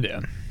Snacks. Yeah.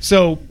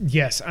 So,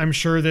 yes, I'm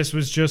sure this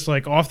was just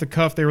like off the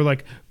cuff. They were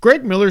like,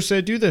 Greg Miller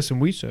said do this.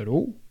 And we said,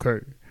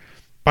 okay.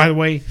 By the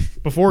way,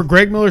 before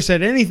Greg Miller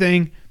said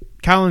anything,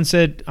 Colin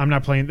said, I'm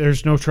not playing.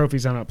 There's no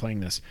trophies. I'm not playing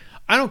this.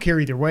 I don't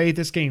care either way.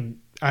 This game,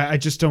 I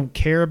just don't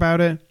care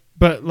about it.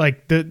 But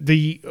like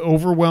the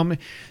overwhelming,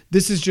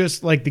 this is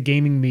just like the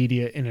gaming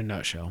media in a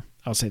nutshell.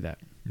 I'll say that.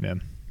 Yeah.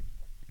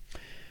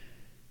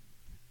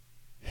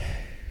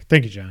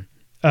 Thank you, John.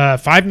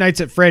 Five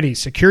Nights at Freddy's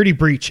Security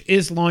Breach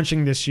is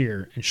launching this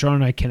year, and Sean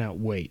and I cannot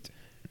wait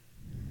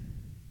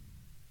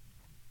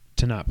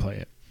to not play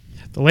it.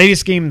 The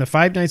latest game in the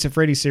Five Nights at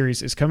Freddy's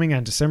series is coming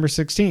on December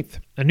 16th.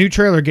 A new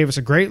trailer gave us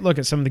a great look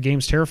at some of the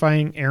game's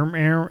terrifying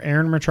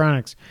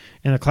animatronics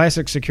and the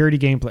classic security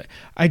gameplay.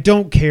 I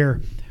don't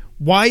care.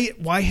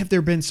 Why have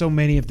there been so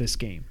many of this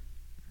game?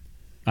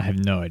 I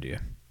have no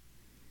idea.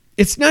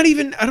 It's not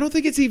even... I don't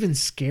think it's even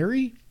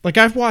scary. Like,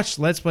 I've watched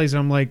Let's Plays, and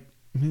I'm like,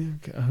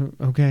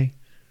 okay.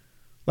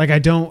 Like, I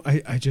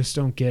just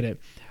don't get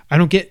it. I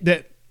don't get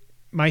that.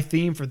 My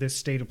theme for this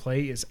State of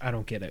Play is I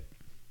don't get it.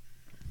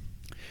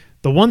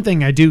 The one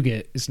thing I do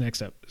get is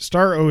next up.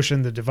 Star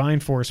Ocean, The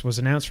Divine Force was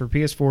announced for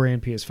PS4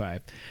 and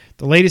PS5.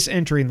 The latest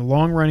entry in the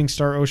long-running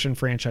Star Ocean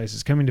franchise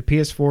is coming to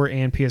PS4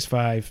 and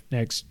PS5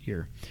 next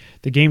year.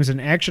 The game is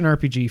an action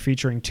RPG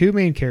featuring two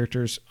main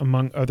characters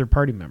among other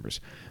party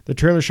members. The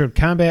trailer showed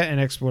combat and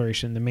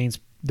exploration,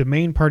 the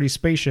main party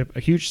spaceship,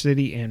 a huge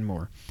city, and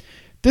more.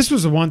 This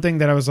was the one thing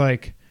that I was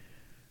like,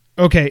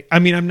 okay, I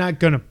mean, I'm not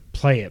going to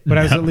play it, but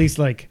I was at least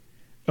like,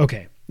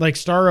 okay. Like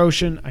Star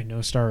Ocean, I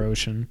know Star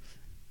Ocean.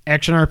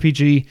 Action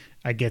RPG,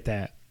 I get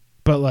that.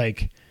 But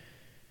like,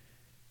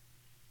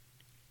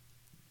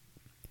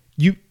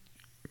 they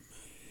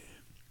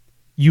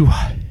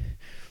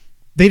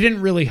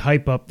didn't really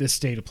hype up this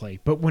State of Play.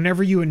 But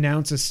whenever you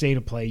announce a State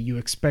of Play, you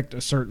expect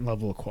a certain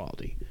level of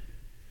quality.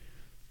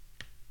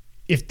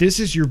 If this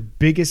is your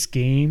biggest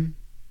game,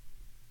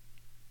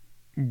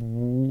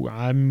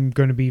 I'm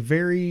going to be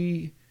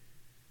very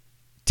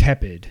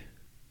tepid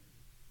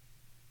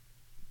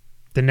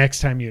the next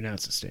time you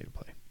announce a State of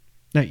Play.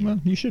 Not you. Well,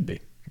 you should be.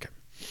 Okay.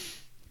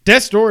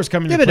 Death's Door is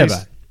coming to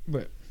place.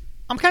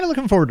 I'm kind of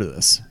looking forward to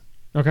this.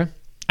 Okay.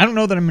 I don't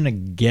know that I'm going to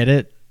get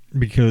it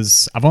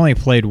because I've only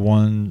played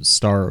one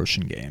Star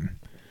Ocean game.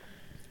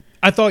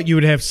 I thought you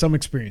would have some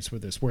experience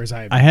with this, whereas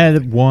I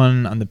had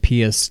one on the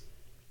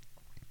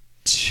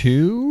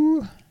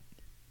PS2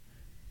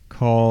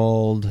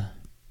 called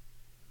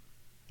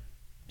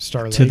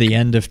Starlake. To the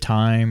End of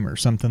Time or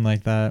something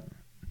like that.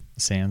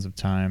 Sands of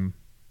Time.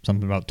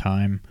 Something about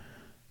time.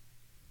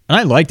 And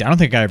I liked it. I don't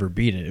think I ever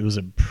beat it. It was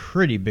a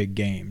pretty big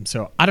game.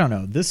 So I don't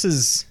know. This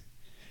is...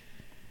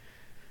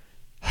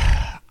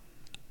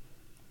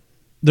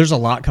 There's a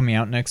lot coming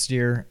out next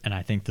year, and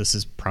I think this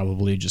is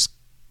probably just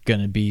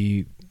going to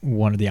be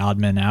one of the odd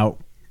men out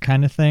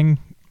kind of thing.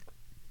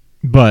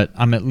 But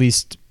I'm at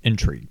least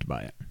intrigued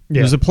by it.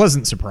 Yeah. It was a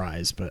pleasant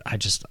surprise, but I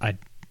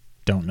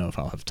don't know if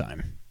I'll have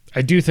time.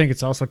 I do think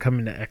it's also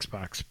coming to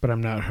Xbox, but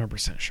I'm not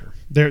 100% sure.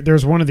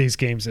 There's one of these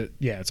games that,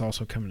 it's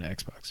also coming to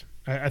Xbox.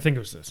 I think it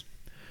was this.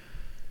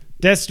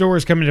 Death's Door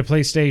is coming to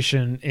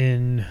PlayStation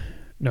in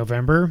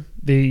November.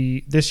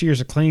 This year's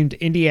acclaimed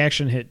indie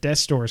action hit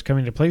Death's Door is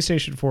coming to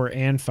PlayStation 4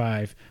 and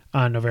 5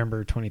 on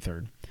November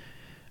 23rd.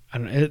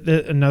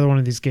 Another one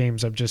of these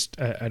games,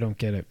 I don't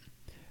get it.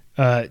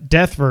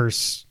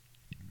 Deathverse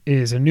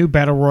is a new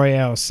battle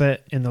royale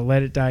set in the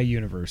Let It Die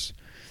universe.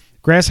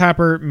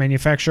 Grasshopper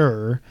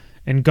manufacturer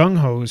and Gung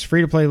Ho's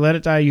free-to-play Let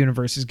It Die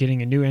universe is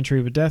getting a new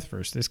entry with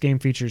Deathverse. This game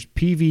features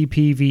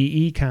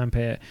PvPvE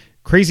combat,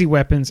 crazy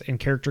weapons, and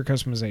character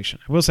customization.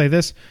 I will say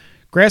this.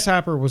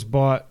 Grasshopper was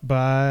bought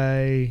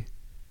by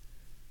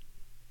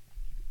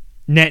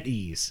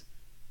NetEase.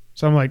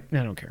 So I'm like,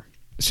 I don't care.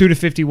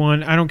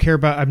 Suda51, I don't care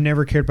about, I've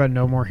never cared about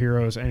No More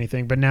Heroes,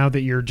 anything. But now that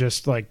you're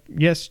just like,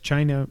 yes,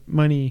 China,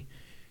 money,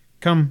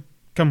 come.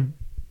 I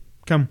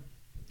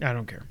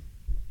don't care.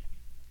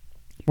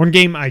 One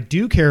game I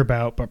do care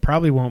about, but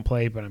probably won't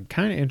play, but I'm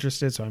kind of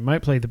interested, so I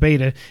might play the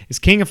beta, is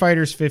King of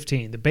Fighters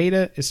 15. The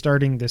beta is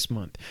starting this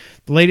month.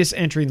 The latest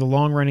entry in the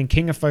long-running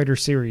King of Fighter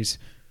series,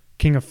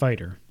 King of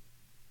Fighter.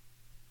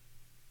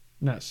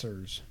 Not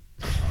Sirs.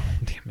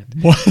 Damn it.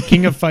 What?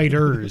 King of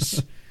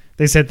Fighters.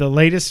 They said the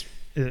latest,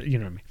 you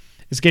know what I mean,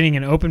 is getting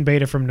an open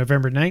beta from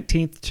November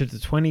 19th to the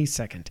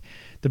 22nd.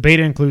 The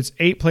beta includes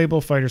 8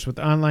 playable fighters with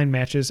online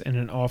matches and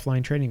an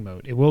offline training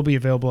mode. It will be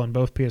available on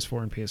both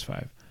PS4 and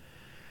PS5.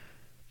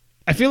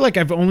 I feel like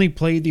I've only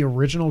played the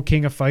original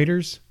King of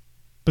Fighters,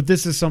 but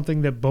this is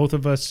something that both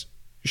of us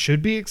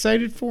should be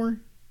excited for.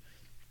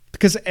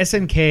 Because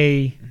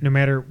SNK, no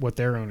matter what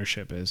their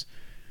ownership is,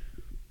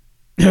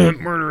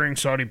 murdering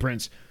Saudi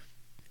prince,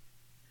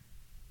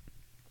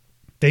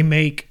 they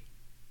make,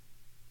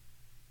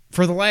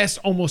 for the last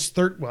almost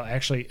 30, well,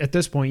 actually, at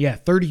this point,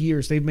 30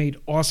 years, they've made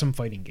awesome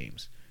fighting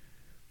games.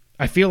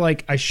 I feel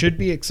like I should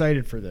be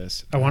excited for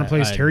this. I want to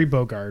play as Terry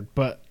Bogard,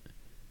 but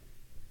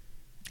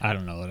I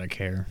don't know that I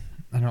care.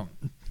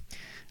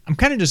 I'm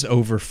kind of just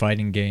over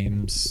fighting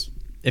games.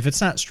 If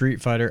it's not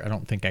Street Fighter, I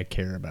don't think I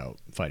care about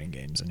fighting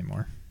games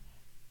anymore.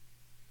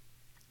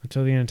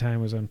 Until the End of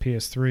Time was on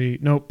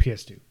PS3. Nope,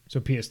 PS2. So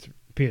PS2.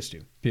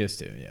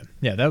 PS2, yeah.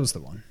 Yeah, that was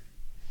the one.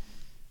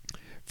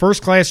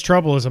 First Class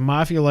Trouble is a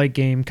mafia-like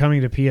game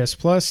coming to PS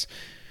Plus.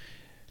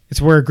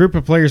 It's where a group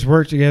of players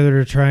work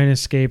together to try and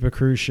escape a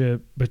cruise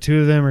ship, but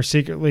 2 of them are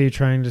secretly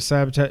trying to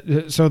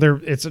sabotage. So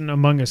it's an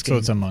Among Us game. So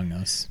it's Among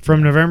Us.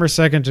 From November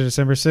 2nd to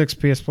December 6th,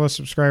 PS Plus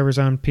subscribers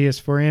on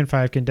PS4 and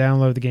 5 can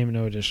download the game at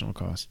no additional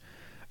cost.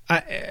 I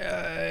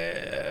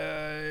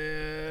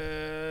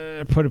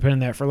put a pin in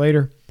that for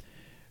later.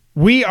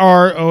 We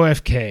Are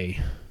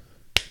OFK.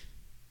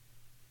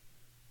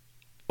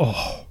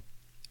 Oh,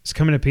 it's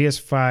coming to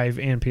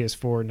PS5 and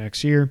PS4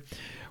 next year.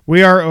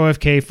 We Are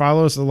OFK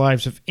follows the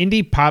lives of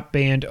indie pop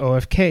band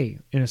OFK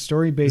in a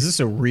story based... Is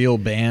this a real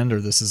band or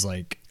this is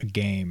like a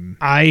game?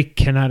 I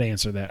cannot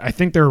answer that. I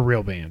think they're a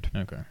real band.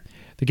 Okay.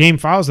 The game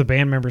follows the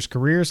band members'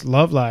 careers,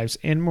 love lives,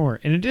 and more.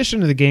 In addition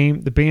to the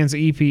game, the band's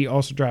EP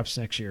also drops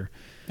next year.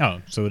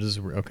 Oh, so it is...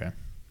 Okay.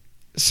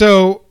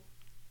 So...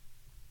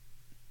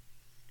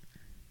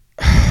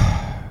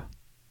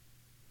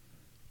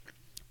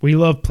 we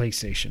love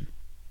PlayStation.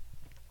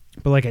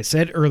 But like I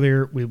said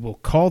earlier, we will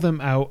call them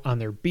out on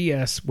their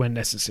BS when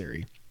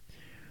necessary.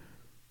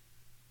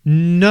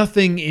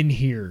 Nothing in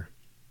here,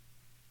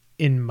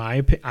 in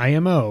my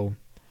IMO,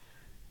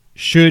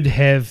 should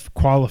have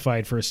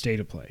qualified for a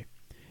state of play.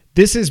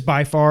 This is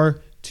by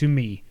far, to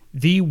me,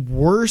 the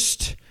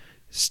worst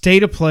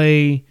state of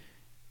play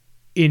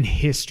in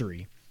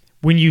history.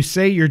 When you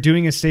say you're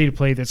doing a state of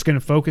play that's going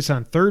to focus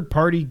on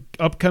third-party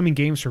upcoming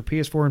games for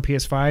PS4 and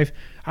PS5,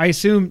 I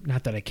assume,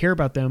 not that I care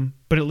about them,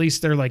 but at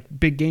least they're like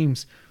big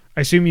games.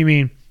 I assume you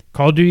mean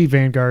Call of Duty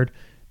Vanguard,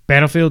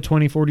 Battlefield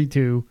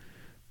 2042,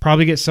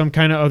 probably get some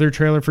kind of other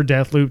trailer for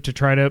Deathloop to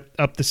try to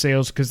up the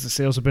sales because the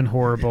sales have been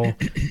horrible.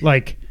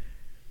 Like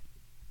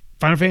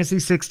Final Fantasy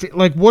 16.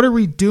 Like, what are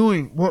we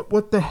doing?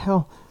 What the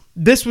hell?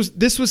 This was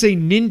a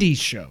Nindy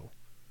show.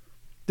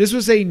 This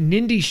was a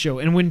Nindy show.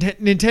 And when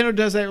Nintendo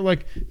does that, we're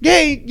like,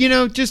 yay,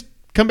 just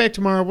come back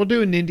tomorrow. We'll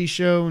do a Nindy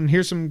show, and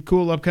here's some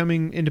cool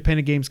upcoming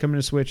independent games coming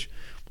to Switch.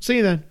 We'll see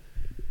you then.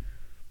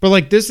 But,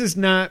 like, this is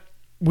not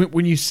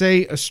when you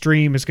say a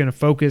stream is going to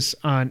focus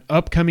on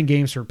upcoming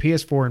games for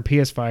PS4 and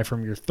PS5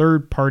 from your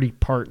third-party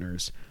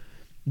partners,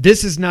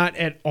 this is not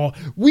at all.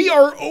 We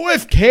are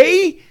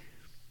OFK?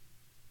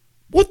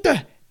 What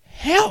the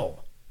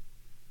hell?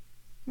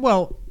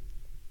 Well,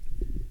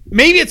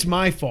 maybe it's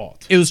my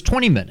fault. it was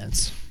 20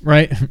 minutes,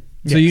 right?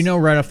 So Yes.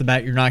 right off the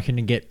bat you're not going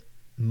to get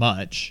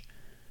much.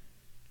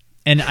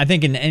 And I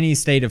think in any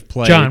state of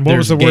play, John, what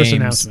was there's the worst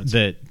games announcements?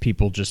 that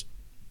people just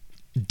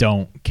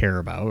don't care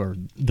about, or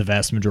the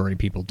vast majority of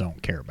people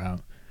don't care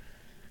about.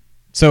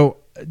 So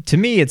to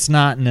me, it's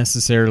not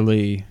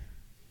necessarily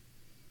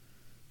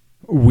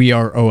we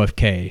are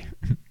OFK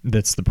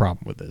that's the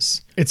problem with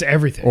this, It's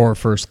everything. or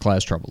first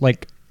class trouble.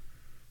 Like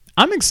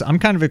I'm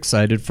kind of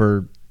excited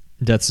for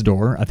Death's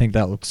Door. I think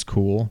that looks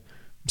cool.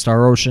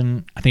 Star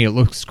Ocean, I think it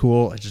looks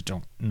cool. I just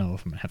don't know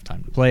if I'm gonna have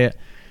time to play it.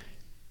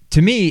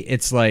 To me,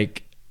 it's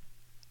like,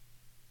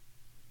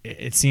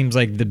 it seems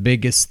like the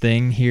biggest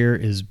thing here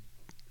is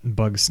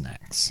Bug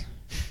Snacks,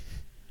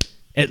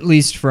 at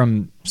least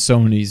from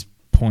Sony's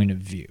point of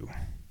view.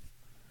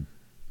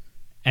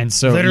 And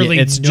so Literally,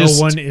 it's no just,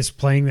 one is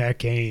playing that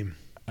game.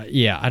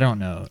 yeah, I don't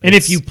know. And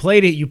if you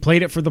played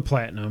it for the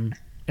platinum,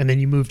 and then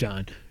you moved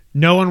on.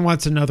 No one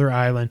wants another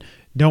island.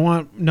 No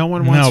one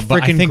wants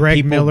but I freaking think Greg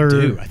people Miller.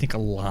 do. I think a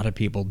lot of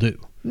people do.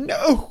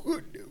 No,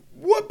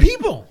 what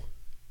people?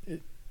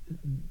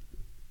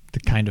 The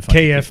kind of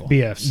funny people.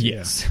 KFBFs.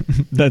 Yes,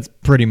 that's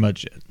pretty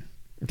much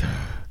it.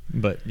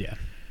 But yeah,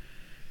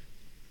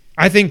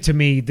 I think to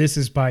me, this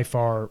is by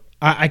far.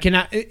 I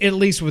cannot, at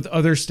least with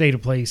other state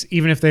of plays,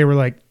 even if they were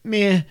like,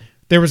 meh,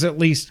 there was at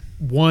least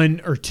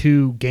one or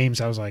two games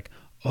I was like,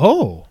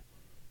 oh,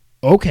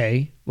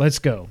 okay, let's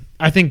go.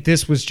 I think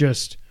this was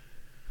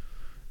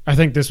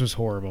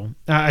horrible.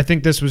 I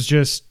think this was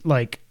just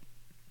like,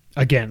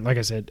 again, like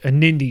I said, a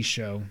Nindy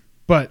show.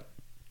 But,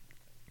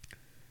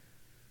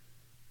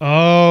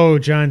 oh,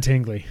 John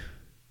Tingley.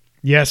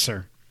 Yes,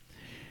 sir.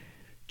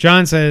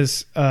 John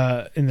says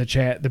in the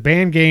chat, the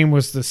banned game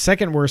was the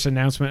second worst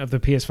announcement of the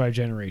PS5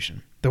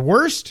 generation. The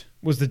worst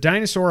was the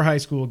Dinosaur High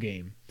School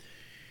game.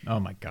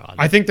 oh my god,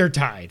 I think they're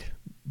tied,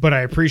 but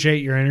I appreciate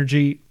your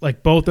energy.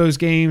 Like both those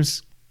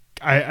games,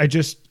 I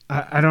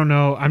don't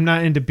know. I'm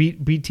not into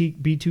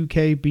B2K,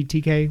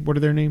 BTK. What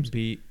are their names?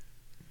 B2.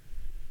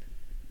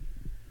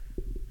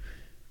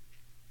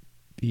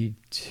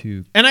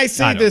 And I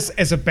say I don't this know.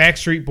 as a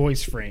Backstreet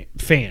Boys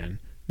fan.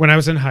 When I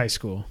was in high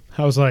school,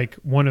 I was like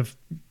one of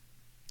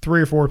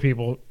 3 or 4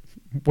 people.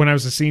 When I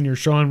was a senior,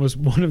 Sean was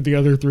one of the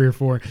other 3 or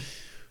 4.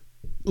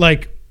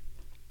 Like,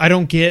 I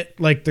don't get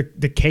like the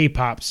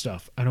K-pop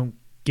stuff. I don't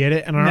get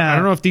it, and I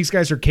don't know if these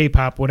guys are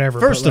K-pop, whatever.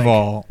 First but of like,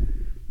 all,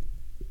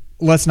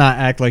 let's not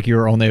act like you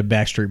were only a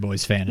Backstreet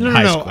Boys fan in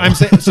high school. I'm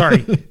saying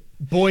sorry,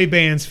 boy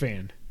bands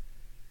fan.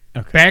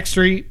 Okay.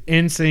 Backstreet,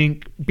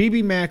 NSYNC,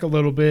 BB Mac a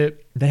little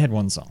bit. They had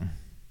one song.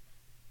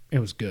 It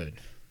was good.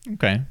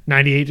 Okay.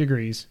 98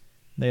 Degrees,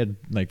 They had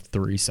like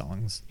 3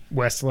 songs.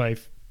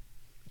 Westlife.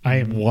 I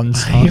am One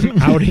I song.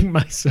 am outing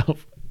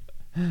myself.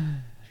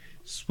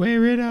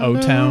 Swear it out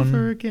O-Town.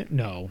 over again.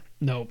 No.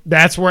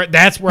 That's where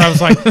I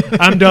was like,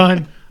 I'm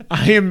done.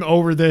 I am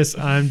over this.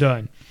 I'm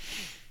done.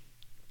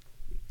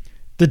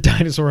 The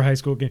Dinosaur High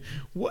School game.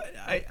 What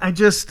I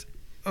guess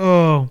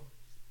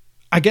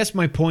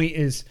my point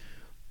is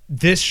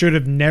this should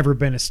have never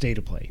been a state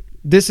of play.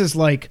 This is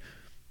like,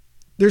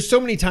 there's so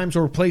many times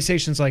where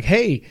PlayStation's like,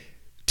 hey,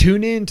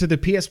 tune in to the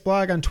PS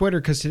blog on Twitter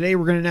because today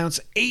we're going to announce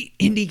 8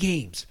 indie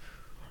games.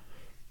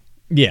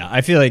 Yeah,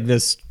 I feel like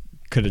this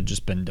could have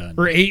just been done.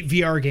 Or 8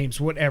 VR games,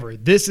 whatever.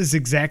 This is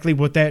exactly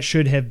what that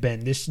should have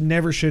been. This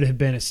never should have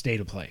been a state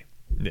of play.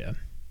 Yeah.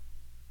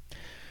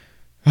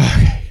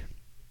 Okay.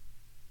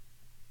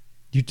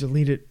 You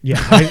deleted. Yeah,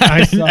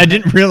 I saw I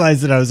didn't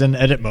realize that I was in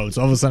edit mode,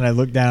 so all of a sudden I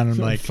looked down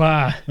and I'm like,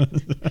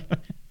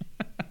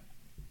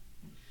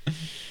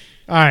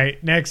 All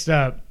right, next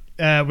up.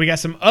 We got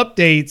some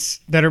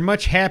updates that are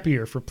much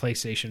happier for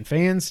PlayStation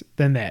fans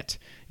than that,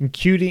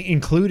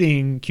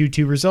 including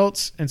Q2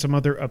 results and some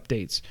other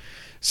updates.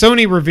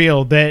 Sony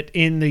revealed that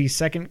in the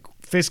second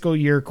fiscal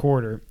year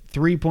quarter,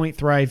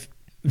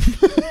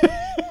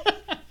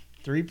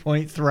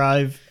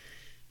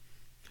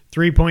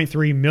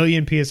 3.3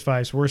 million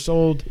PS5s were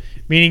sold,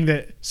 meaning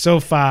that so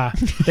far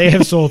they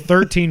have sold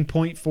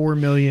 13.4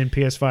 million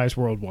PS5s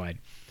worldwide.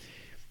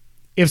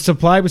 If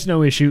supply was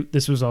no issue,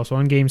 this was also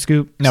on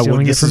GameScoop. no,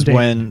 stealing this it from is Dave.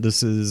 when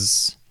this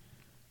is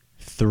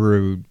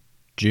through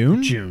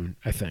June?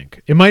 I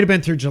think. It might have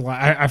been through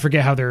July. I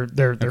forget how their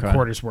Okay.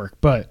 quarters work.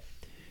 But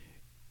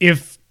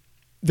if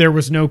there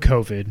was no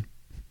COVID,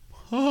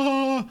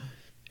 and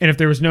if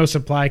there was no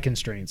supply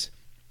constraints,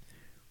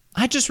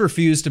 I just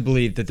refuse to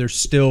believe that there's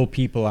still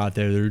people out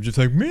there that are just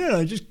like, man,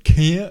 I just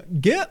can't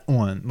get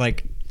one.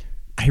 Like,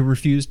 I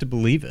refuse to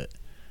believe it.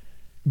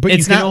 but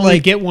It's you can not only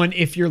like- get one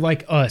if you're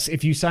like us.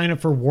 If you sign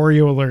up for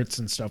Wario alerts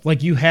and stuff,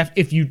 like you have.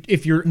 If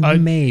you're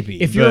Maybe,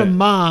 if you're a but-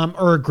 mom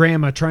or a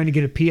grandma trying to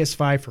get a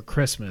PS5 for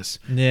Christmas,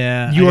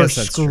 Yeah, you I are guess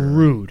that's true.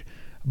 screwed.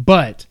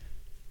 But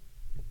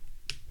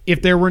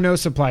if there were no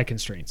supply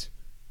constraints,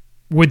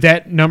 would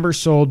that number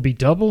sold be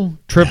double,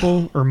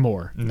 triple, or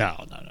more?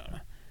 No.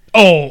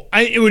 Oh,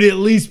 it would at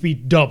least be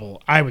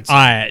double, I would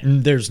say.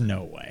 There's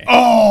no way.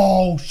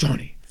 Oh,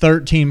 Shawnee.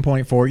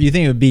 13.4. You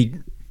think it would be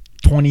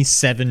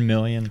 27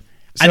 million?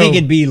 I So, think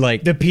it'd be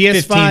like the 15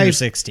 PS5 or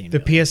 16. The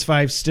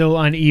PS5 still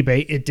on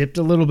eBay. It dipped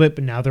a little bit,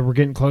 but now that we're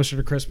getting closer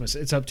to Christmas,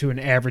 it's up to an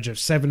average of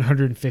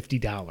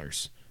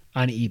 $750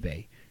 on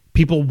eBay.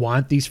 People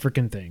want these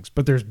freaking things,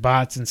 but there's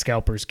bots and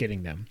scalpers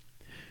getting them.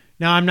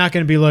 Now, I'm not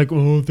going to be like,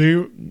 oh,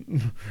 they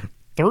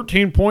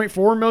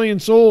 13.4 million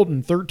sold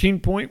and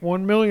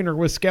 13.1 million are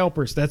with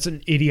scalpers. That's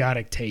an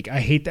idiotic take. I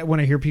hate that when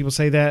I hear people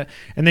say that.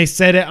 And they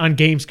said it on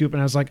GameScoop, and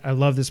I was like, I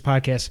love this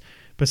podcast,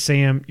 but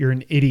Sam, you're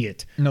an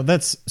idiot. No,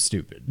 that's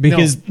stupid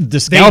because No, the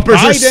scalpers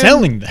buy are them.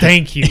 selling them.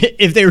 Thank you.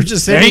 If they were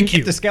just selling, Thank you.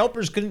 if the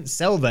scalpers couldn't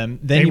sell them,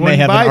 then They you may wouldn't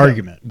have buy an them.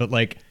 argument. But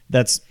like,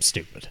 that's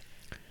stupid.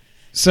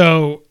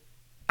 So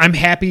I'm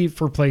happy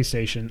for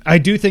PlayStation. I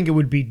do think it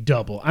would be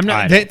double. I'm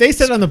I not. know. They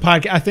said on the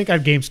podcast. I think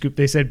on GameScoop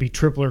they said be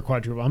triple or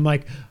quadruple. I'm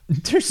like,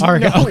 There's all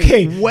right, no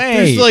okay,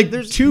 way.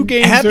 There's two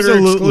games that are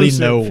absolutely exclusive.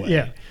 no way.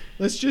 Yeah,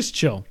 let's just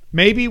chill.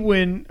 Maybe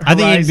when Horizon I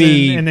think it'd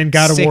be and then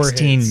God of War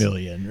 16 hits,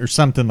 million or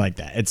something like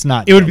that. It's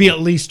not. it would be at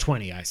least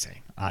 20. I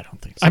say. I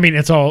don't think so. I mean,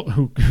 it's all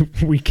who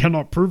we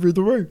cannot prove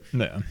either way.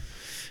 No.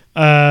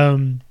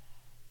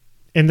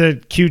 In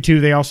the Q2,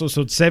 they also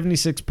sold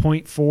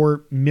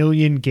 76.4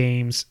 million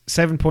games.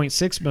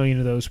 7.6 million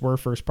of those were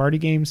first-party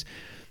games.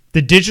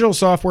 The digital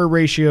software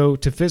ratio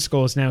to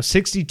physical is now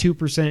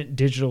 62%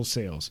 digital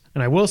sales.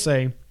 And I will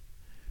say,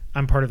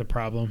 I'm part of the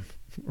problem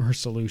or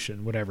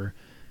solution, whatever.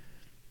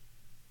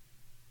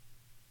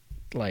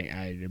 Like,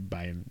 I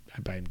buy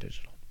them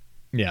digital.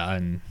 Yeah,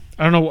 and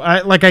I don't know.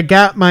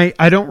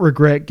 I don't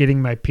regret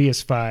getting my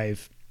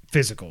PS5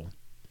 physical.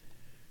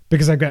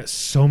 Because I've got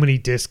so many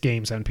disc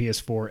games on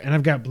PS4, and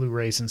I've got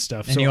Blu-rays and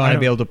stuff. and so you I want to don't-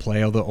 be able to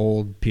play all the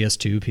old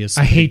PS2, PS3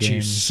 I hate games.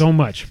 you so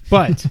much,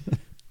 but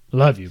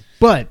love you.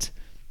 But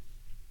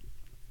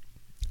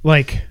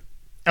like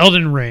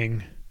Elden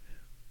Ring,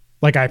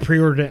 like I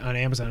pre-ordered it on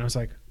Amazon. I was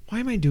like, why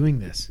am I doing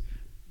this?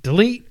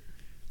 Delete.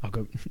 I'll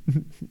go.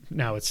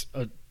 Now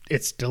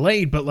it's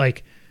delayed, but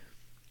like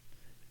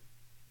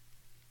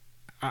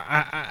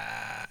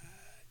I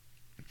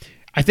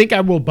think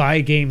I will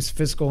buy games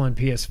physical on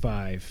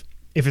PS5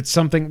 if it's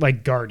something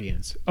like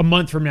Guardians. A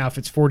month from now, if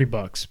it's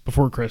 $40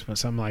 before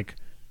Christmas, I'm like,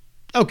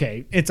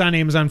 okay, it's on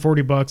Amazon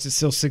 $40. It's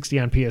still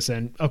 $60 on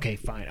PSN. Okay,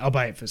 fine, I'll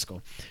buy it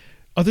physical.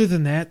 Other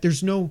than that,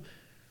 there's no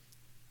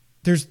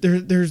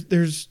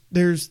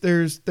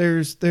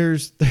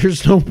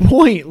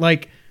point.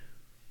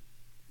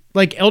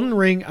 Like Elden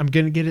Ring, I'm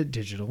gonna get it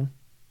digital.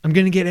 I'm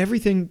gonna get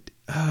everything.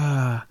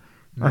 I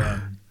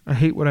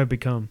hate what I've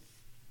become.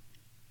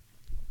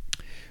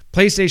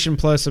 PlayStation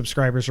Plus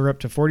subscribers are up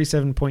to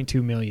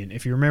 47.2 million.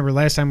 If you remember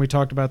last time we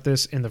talked about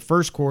this, in the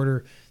first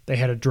quarter, they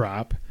had a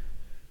drop,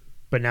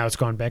 but now it's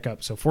gone back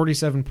up. So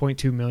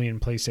 47.2 million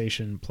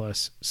PlayStation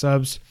Plus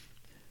subs.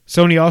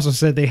 Sony also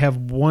said they have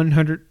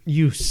 100...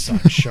 You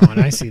suck, Sean.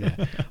 I see that.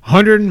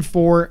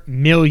 104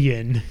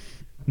 million,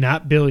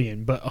 not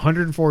billion, but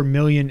 104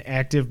 million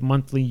active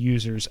monthly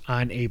users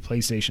on a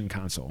PlayStation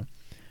console.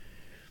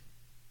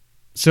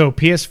 So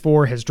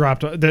PS4 has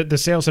dropped... The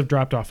sales have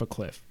dropped off a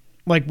cliff.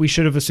 Like we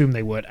should have assumed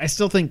they would. I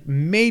still think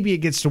maybe it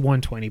gets to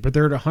 120, but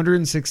they're at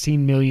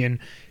 116 million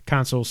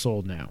consoles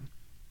sold now,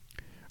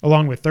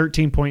 along with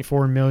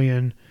 13.4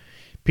 million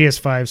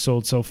PS5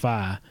 sold so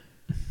far.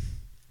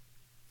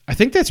 I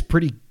think that's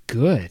pretty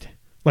good.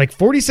 Like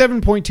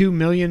 47.2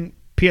 million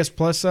PS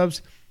Plus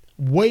subs,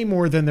 way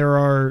more than there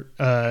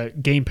are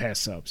Game Pass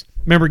subs.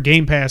 Remember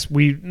Game Pass?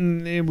 We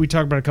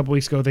talked about a couple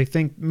weeks ago. They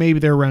think maybe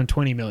they're around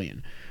 20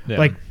 million. Yeah.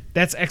 Like.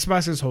 That's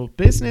Xbox's whole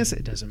business.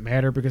 It doesn't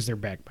matter because they're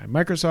backed by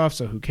Microsoft,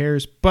 so who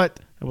cares? But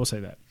I will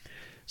say that.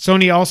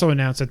 Sony also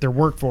announced that their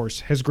workforce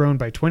has grown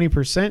by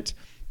 20%,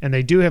 and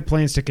they do have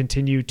plans to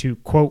continue to,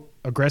 quote,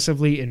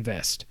 aggressively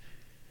invest.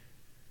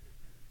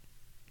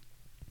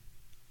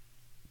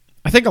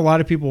 I think a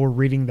lot of people were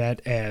reading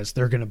that as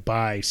they're going to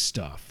buy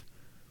stuff.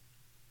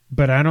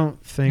 But I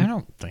don't think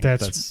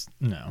that's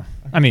no.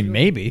 I mean,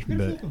 maybe,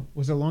 but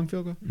was it a long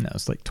field goal? no,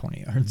 it's like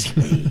 20 yards.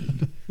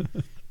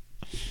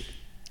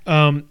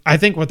 I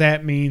think what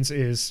that means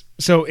is,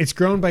 so it's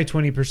grown by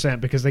 20%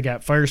 because they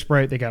got Fire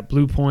Sprite, they got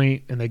Blue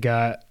Point, and they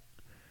got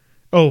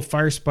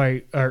Fire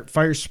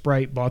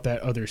Sprite bought that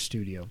other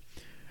studio.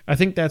 I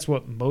think that's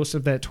what most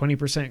of that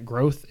 20%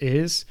 growth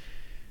is.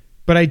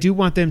 But I do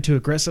want them to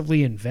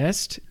aggressively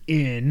invest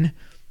in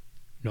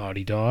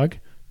Naughty Dog,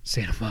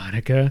 Santa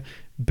Monica,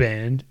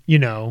 Bend,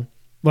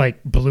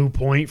 like Blue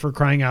Point, for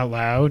crying out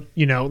loud.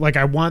 Like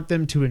I want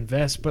them to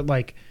invest, but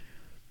like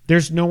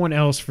there's no one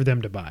else for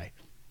them to buy.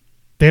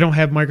 They don't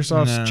have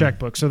Microsoft's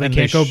checkbook, so they And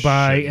can't they go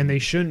buy, shouldn't. and they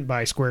shouldn't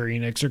buy Square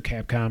Enix or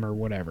Capcom or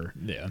whatever.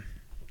 Yeah.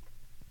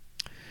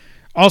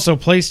 Also,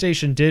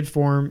 PlayStation did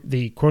form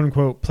the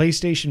quote-unquote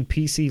PlayStation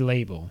PC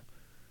label.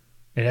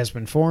 It has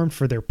been formed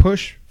for their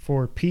push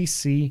for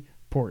PC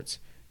ports.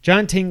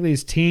 John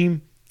Tingley's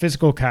team,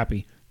 physical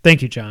copy.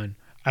 Thank you, John.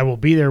 I will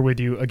be there with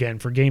you again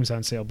for games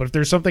on sale. But if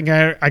there's something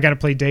I got to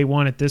play day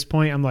one at this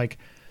point, I'm like,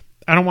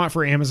 I don't want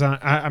for Amazon.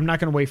 I'm not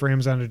going to wait for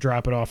Amazon to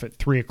drop it off at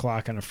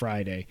 3:00 on a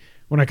Friday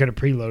when I could have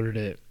preloaded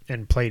it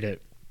and played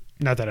it.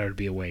 Not that I would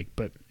be awake,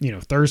 but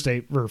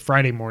Thursday or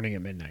Friday morning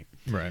at midnight.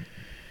 Right.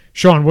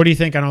 Sean, what do you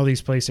think on all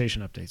these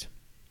PlayStation updates?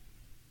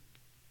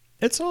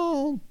 It's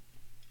all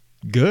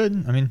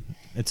good. I mean,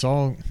 it's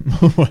all.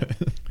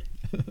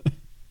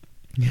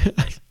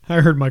 I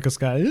heard Michael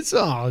Scott. It's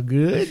all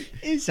good.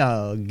 It's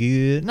all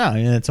good. No, I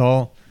mean, it's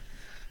all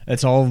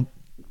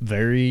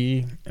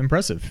very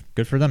impressive.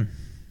 Good for them.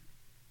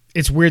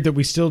 It's weird that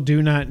we still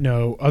do not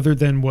know, other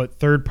than what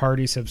third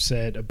parties have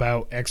said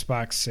about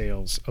Xbox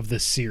sales of the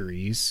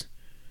series.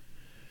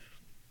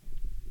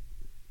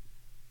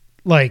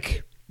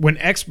 Like, when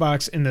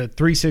Xbox in the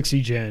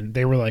 360 gen,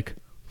 they were like,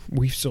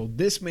 we've sold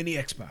this many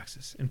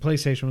Xboxes. And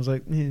PlayStation was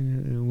like,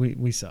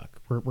 we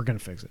suck. We're going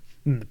to fix it.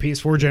 And the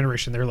PS4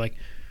 generation, they're like,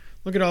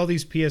 look at all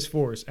these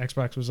PS4s.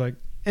 Xbox was like,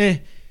 Yeah.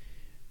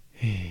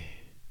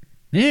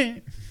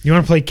 You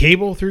want to play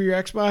cable through your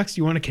Xbox?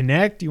 You want to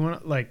connect? You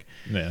want to, like...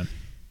 Yeah.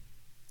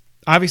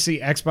 Obviously,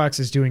 Xbox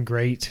is doing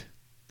great.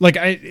 Like,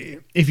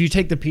 if you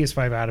take the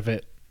PS5 out of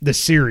it, the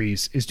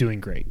series is doing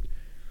great.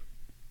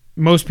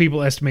 Most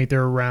people estimate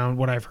they're around,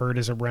 what I've heard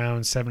is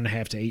around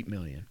 7.5 to 8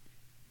 million.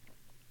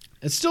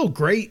 It's still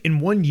great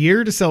in 1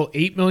 year to sell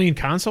 8 million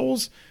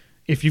consoles.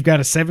 If you've got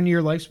a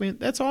 7-year lifespan,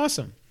 that's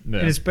awesome. Yeah.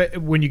 And it's,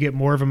 when you get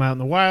more of them out in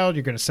the wild,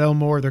 you're going to sell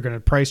more. They're going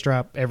to price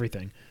drop,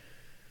 everything.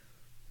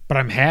 But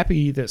I'm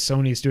happy that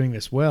Sony's doing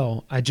this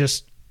well.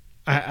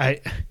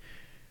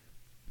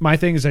 My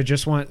thing is I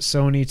just want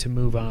Sony to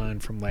move on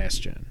from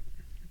last gen.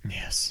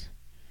 Yes.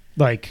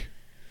 Like,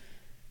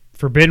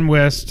 Forbidden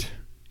West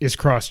is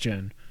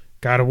cross-gen.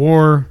 God of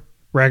War,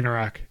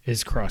 Ragnarok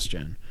is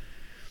cross-gen.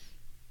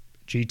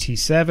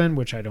 GT7,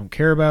 which I don't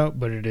care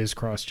about, but it is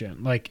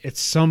cross-gen. Like, at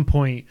some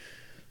point,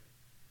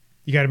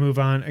 you got to move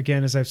on.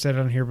 Again, as I've said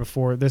on here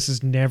before, this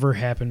has never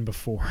happened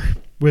before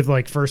with,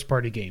 like,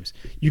 first-party games.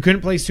 You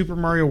couldn't play Super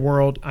Mario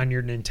World on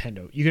your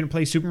Nintendo. You couldn't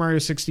play Super Mario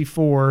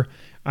 64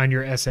 on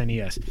your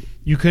SNES.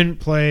 You couldn't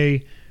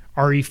play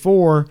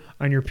RE4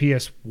 on your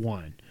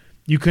PS1.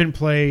 You couldn't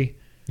play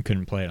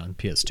it on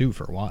PS2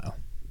 for a while.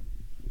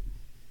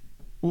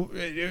 Well,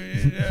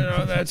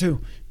 that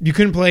too. You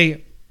couldn't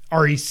play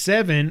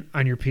RE7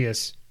 on your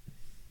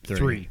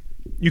PS3.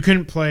 You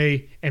couldn't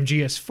play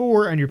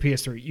MGS4 on your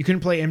PS3. You couldn't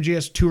play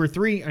MGS2 or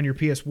 3 on your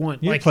PS1.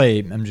 You could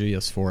play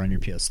MGS4 on your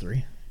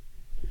PS3.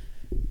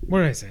 What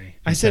did I say?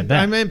 I said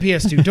I meant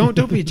PS2.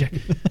 Don't be a jack.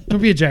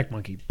 Don't be a jack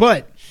monkey.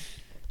 But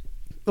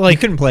like, you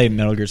couldn't play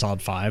Metal Gear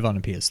Solid 5 on a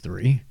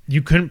PS3.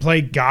 You couldn't play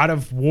God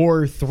of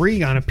War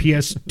 3 on a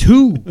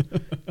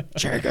PS2.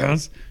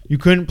 Checkers. You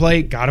couldn't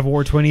play God of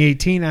War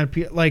 2018 on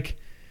a like.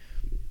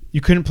 You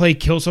couldn't play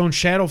Killzone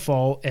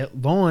Shadowfall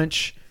at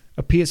launch,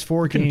 a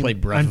PS4 game. Couldn't play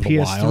Breath of the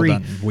PS3. Wild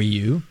on Wii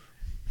U.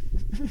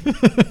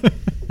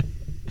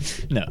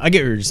 No, I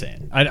get what you're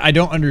saying. I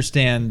don't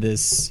understand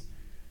this.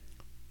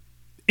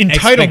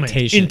 Entitlement.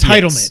 Yes,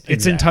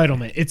 It's exactly.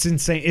 entitlement. It's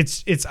insane.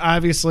 It's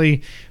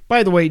obviously.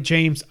 By the way,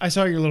 James, I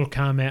saw your little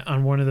comment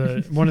on one of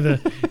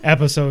the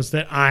episodes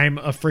that I'm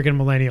a freaking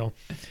millennial.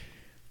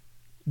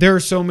 There are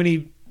so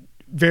many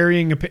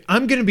varying opinions.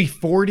 I'm going to be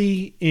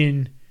 40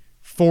 in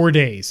 4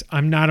 days.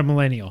 I'm not a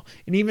millennial,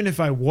 and even if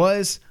I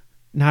was,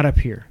 not up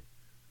here.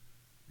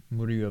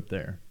 What are you up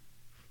there?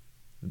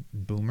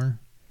 Boomer?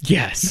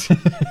 Yes.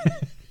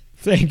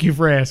 Thank you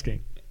for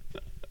asking.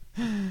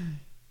 All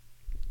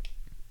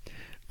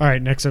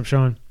right, next up,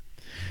 Sean.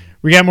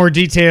 We got more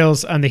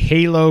details on the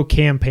Halo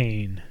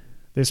campaign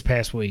this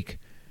past week.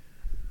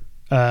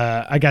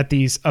 I got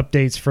these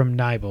updates from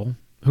Nibel,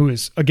 who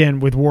is, again,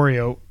 with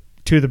Wario,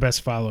 two of the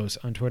best follows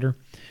on Twitter.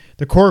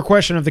 The core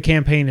question of the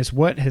campaign is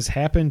what has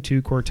happened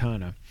to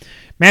Cortana.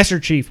 Master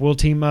Chief will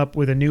team up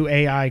with a new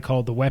AI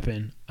called the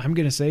Weapon. I'm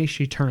going to say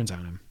she turns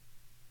on him.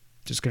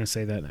 Just going to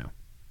say that now.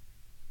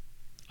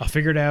 I'll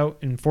figure it out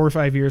in 4 or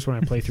 5 years when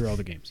I play through all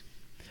the games.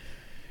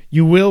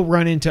 You will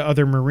run into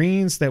other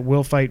Marines that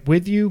will fight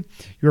with you.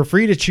 You're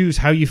free to choose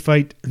how you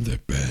fight the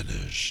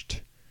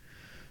Banished.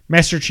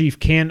 Master Chief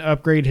can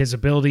upgrade his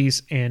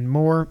abilities and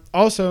more.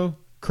 Also,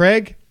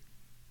 Craig,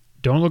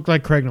 don't look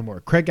like Craig no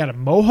more. Craig got a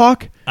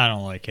mohawk. I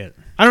don't like it.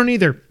 I don't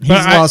either. He's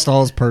lost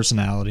all his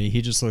personality.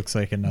 He just looks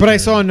like another. But I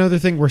saw another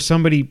thing where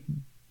somebody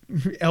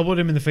elbowed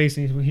him in the face,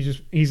 and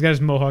he's got his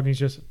mohawk, and he's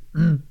just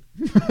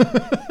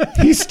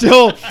he's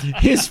still,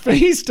 his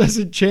face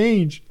doesn't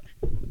change.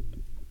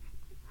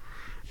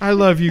 I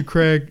love you,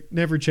 Craig.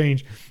 Never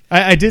change.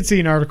 I did see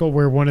an article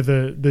where one of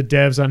the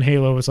devs on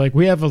Halo was like,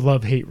 we have a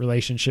love-hate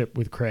relationship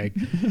with Craig.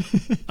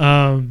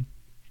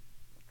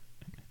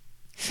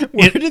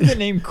 Where did the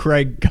name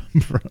Craig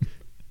come from?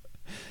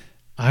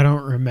 I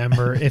don't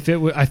remember. If it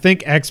was, I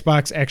think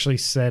Xbox actually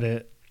said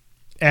it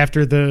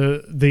after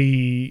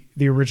the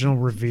original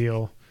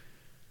reveal.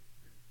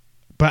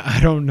 But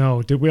I don't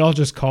know. Did we all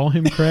just call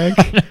him Craig?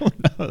 I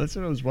don't know. That's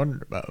what I was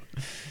wondering about.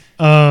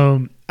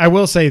 I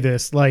will say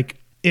this, like,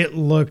 it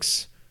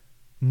looks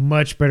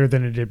much better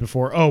than it did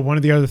before. Oh, one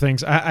of the other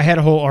things, I had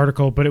a whole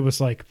article, but it was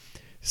like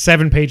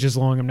 7 pages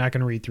long. I'm not going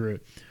to read through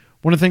it.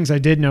 One of the things I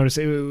did notice,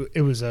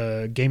 it was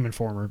a Game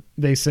Informer.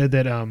 They said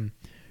that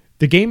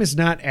the game is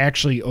not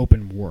actually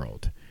open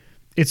world.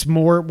 It's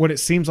more, what it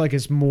seems like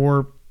is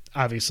more,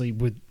 obviously,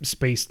 with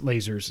space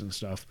lasers and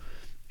stuff.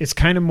 It's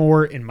kind of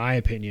more, in my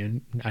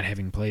opinion, not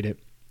having played it,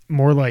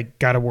 more like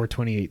God of War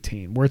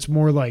 2018, where it's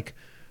more like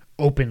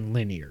open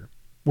linear,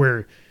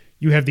 where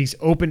you have these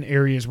open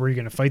areas where you're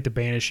going to fight the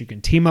Banish. You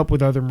can team up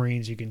with other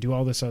Marines. You can do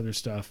all this other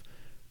stuff.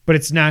 But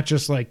it's not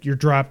just like you're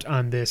dropped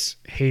on this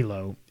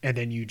Halo and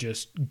then you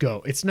just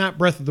go. It's not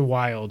Breath of the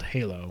Wild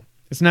Halo.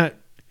 It's not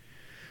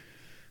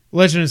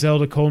Legend of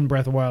Zelda :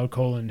 Breath of the Wild :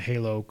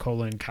 Halo :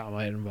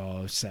 combat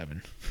involved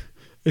 7.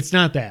 It's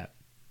not that.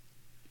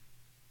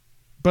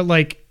 But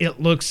like it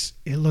looks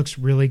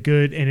really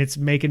good, and it's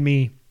making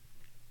me,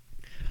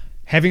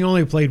 having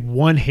only played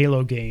one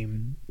Halo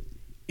game,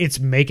 it's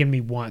making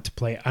me want to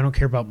play. I don't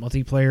care about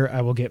multiplayer.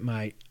 I will get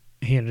my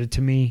handed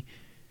to me,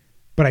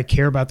 but I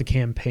care about the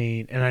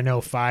campaign. And I know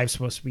 5's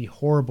supposed to be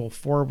horrible.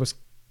 4 was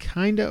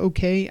kind of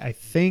okay, I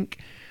think,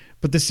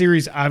 but the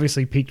series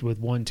obviously peaked with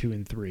 1, 2,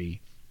 and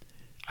 3.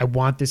 I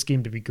want this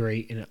game to be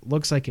great, and it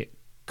looks like it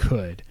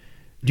could.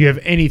 Do you have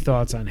any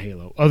thoughts on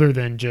Halo other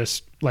than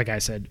just, like I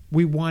said,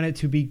 we want it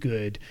to be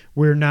good?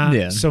 We're not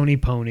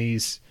Sony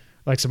ponies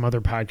like some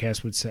other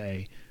podcasts would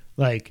say.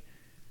 Like,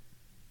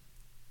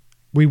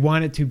 we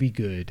want it to be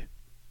good.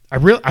 I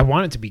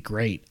want it to be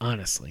great,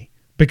 honestly,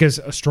 because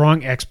a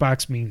strong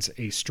Xbox means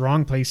a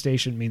strong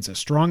PlayStation, means a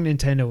strong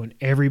Nintendo, and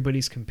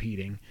everybody's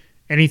competing.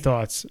 Any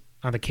thoughts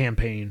on the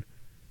campaign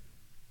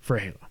for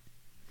Halo?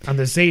 On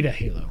the Zeta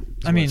Halo,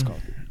 I mean, it's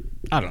called.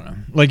 I don't know.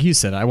 Like you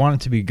said, I want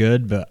it to be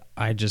good, but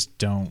I just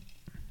don't.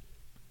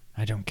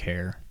 I don't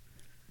care.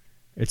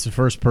 It's a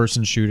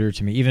first-person shooter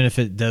to me. Even if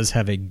it does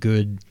have a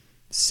good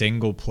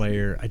single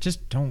player, I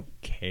just don't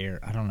care.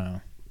 I don't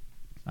know.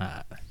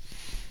 I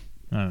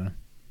don't know.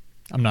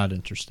 I'm not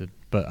interested,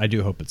 but I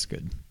do hope it's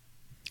good.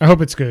 I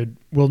hope it's good.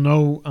 We'll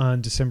know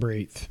on December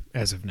 8th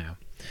as of now.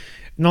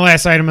 And the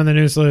last item on the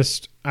news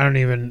list, I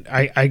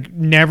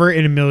never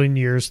in a million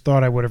years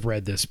thought I would have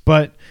read this,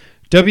 but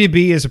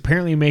WB is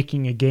apparently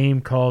making a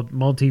game called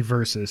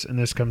Multiversus, and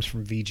this comes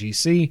from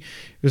VGC. It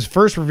was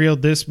first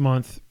revealed this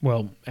month,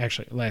 well,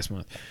 actually last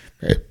month,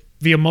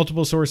 via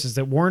multiple sources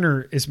that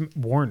Warner.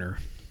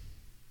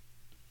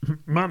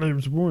 My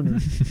name's Warner.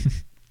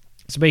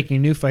 It's making a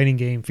new fighting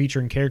game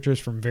featuring characters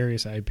from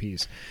various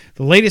IPs.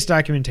 The latest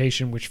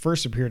documentation, which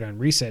first appeared on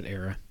Reset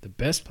Era, the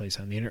best place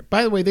on the internet.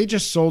 By the way, they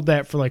just sold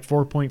that for like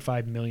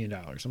 $4.5 million.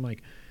 I'm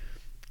like,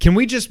 can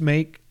we just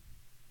make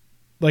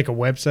like a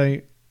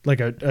website,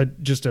 like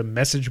just a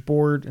message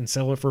board, and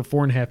sell it for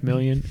 $4.5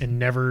 million, and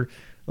never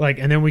like,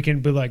 and then we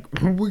can be like,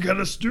 we got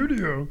a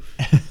studio.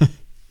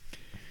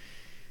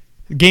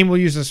 The game will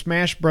use a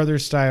Smash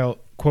Brothers style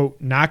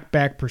quote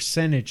knockback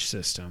percentage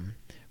system,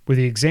 with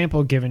the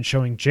example given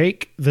showing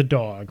Jake the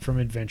dog from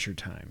Adventure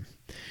Time.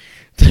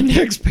 The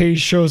next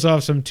page shows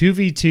off some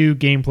 2v2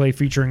 gameplay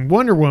featuring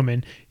Wonder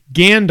Woman,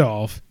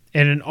 Gandalf,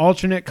 and an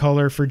alternate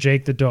color for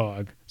Jake the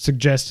dog,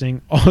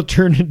 suggesting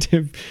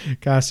alternative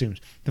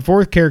costumes. The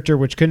fourth character,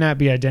 which could not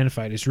be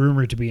identified, is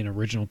rumored to be an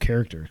original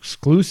character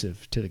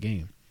exclusive to the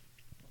game.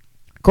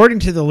 According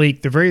to the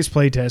leak, the various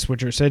playtests,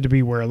 which are said to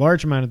be where a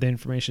large amount of the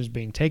information is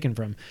being taken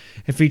from,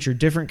 have featured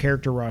different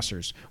character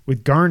rosters,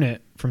 with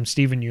Garnet from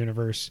Steven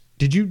Universe.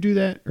 Did you do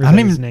that? Or is that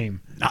his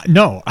name?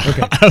 No.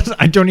 Okay.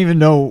 I don't even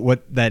know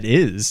what that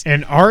is.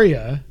 And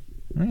Arya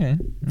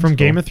from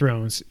Game cool. of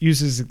Thrones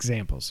uses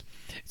examples.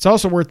 It's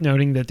also worth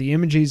noting that the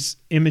images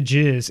in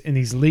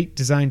these leaked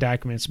design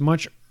documents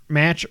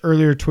match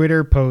earlier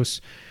Twitter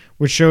posts,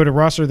 which showed a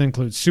roster that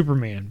includes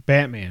Superman,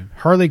 Batman,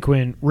 Harley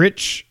Quinn,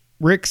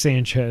 Rick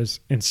Sanchez,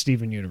 and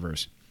Steven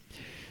Universe.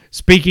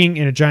 Speaking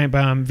in a Giant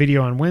Bomb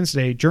video on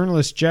Wednesday,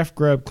 journalist Jeff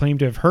Grubb claimed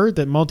to have heard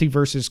that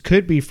Multiversus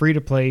could be free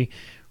to play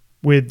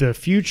with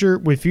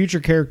future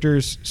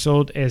characters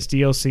sold as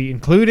DLC,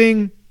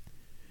 including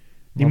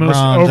the most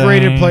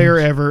overrated player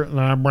ever,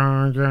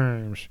 LeBron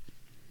James.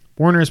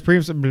 Warner has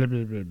previously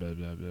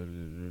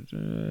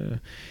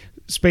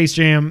Space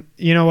Jam.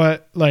 You know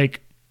what?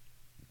 Like,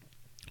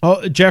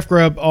 Jeff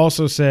Grubb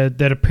also said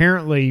that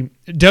apparently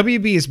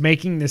WB is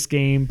making this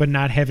game but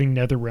not having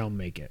NetherRealm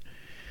make it.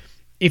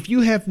 If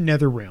you have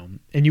NetherRealm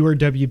and you are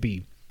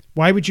WB,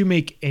 why would you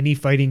make any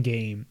fighting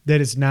game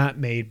that is not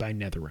made by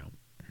NetherRealm?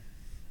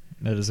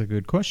 That is a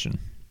good question.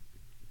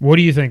 What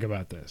do you think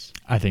about this?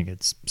 I think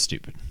it's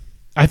stupid.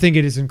 I think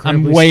it is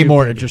incredibly I'm way stupid.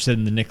 more interested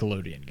in the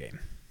Nickelodeon game.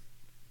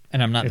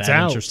 And I'm not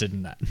interested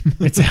in that.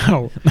 It's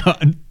out.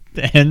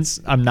 Hence,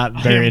 I'm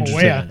not very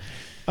interested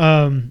in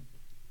it.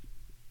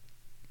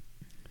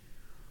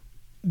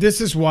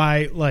 This is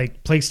why,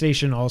 like,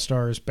 PlayStation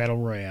All-Stars Battle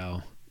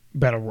Royale,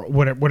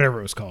 whatever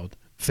it was called,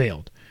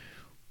 failed.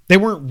 They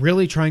weren't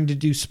really trying to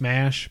do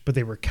Smash, but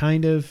they were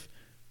kind of,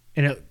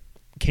 and it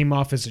came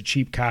off as a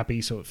cheap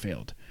copy, so it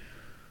failed.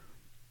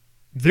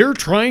 They're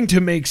trying to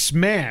make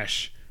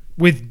Smash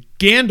with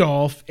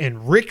Gandalf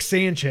and Rick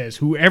Sanchez,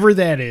 whoever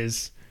that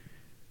is,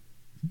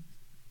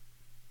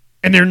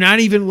 And they're not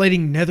even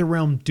letting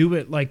NetherRealm do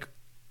it. Like,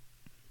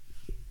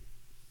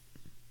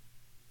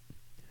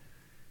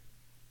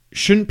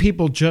 shouldn't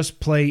people just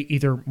play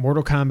either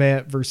Mortal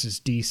Kombat versus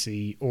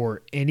DC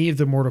or any of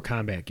the Mortal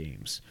Kombat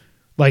games?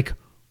 Like,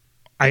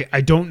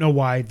 I don't know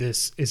why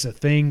this is a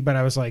thing, but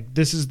I was like,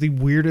 this is the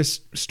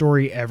weirdest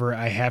story ever.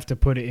 I have to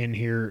put it in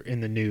here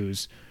in the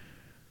news.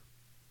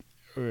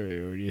 What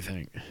do you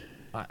think?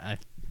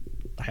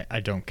 I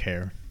don't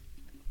care.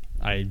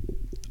 I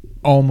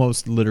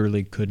almost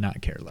literally could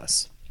not care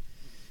less.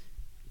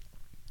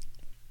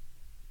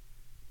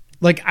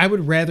 Like, I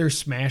would rather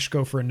Smash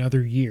go for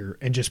another year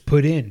and just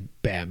put in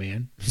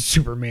Batman,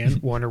 Superman,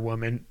 Wonder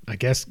Woman, I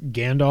guess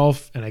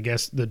Gandalf, and I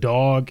guess the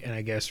dog, and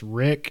I guess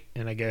Rick,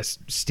 and I guess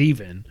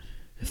Steven.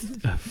 It's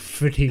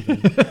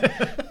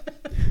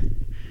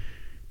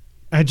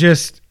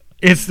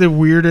the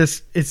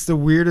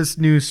weirdest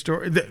news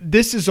story.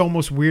 This is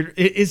almost weird.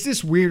 Is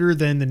this weirder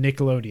than the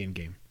Nickelodeon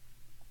game?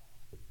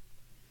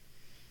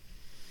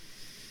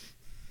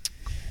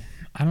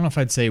 I don't know if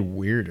I'd say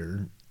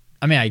weirder.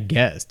 I mean, I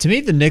guess. To me,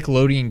 the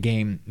Nickelodeon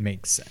game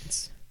makes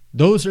sense.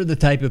 Those are the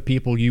type of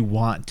people you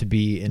want to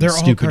be in a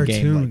stupid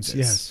game like this.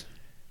 Yes.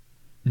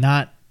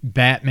 Not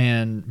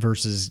Batman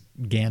versus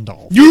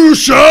Gandalf. You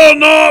shall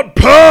not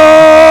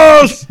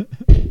pass!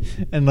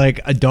 And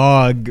like a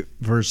dog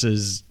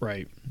versus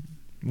Right.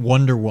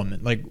 Wonder Woman.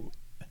 Like,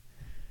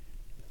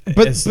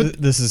 it's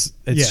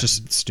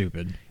just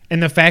stupid.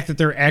 And the fact that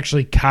they're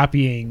actually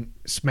copying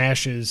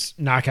Smash's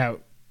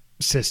knockout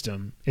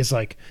system is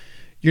like,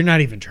 you're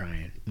not even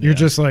trying. You're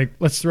just like,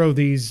 let's throw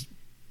these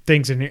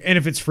things in here. And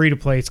if it's free to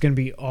play, it's going to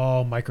be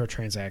all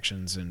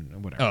microtransactions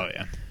and whatever. Oh,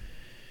 yeah.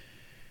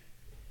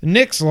 The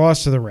Knicks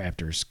lost to the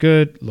Raptors.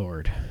 Good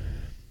Lord.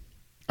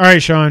 All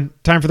right, Sean,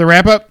 time for the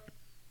wrap-up?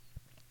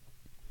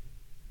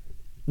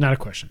 Not a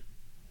question.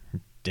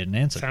 Didn't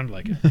answer. Sounded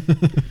like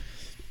it.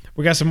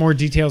 We got some more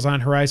details on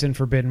Horizon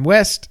Forbidden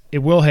West. It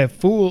will have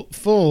full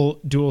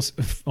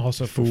DualSense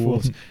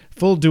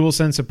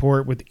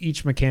support with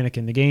each mechanic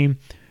in the game.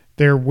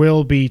 There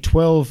will be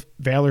 12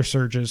 Valor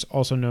Surges,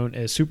 also known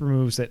as super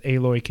moves, that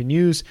Aloy can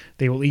use.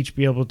 They will each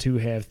be able to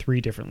have 3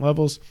 different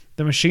levels.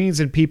 The machines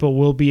and people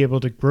will be able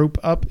to group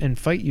up and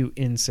fight you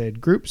in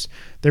said groups.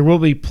 There will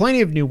be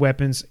plenty of new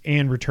weapons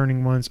and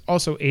returning ones.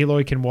 Also,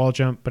 Aloy can wall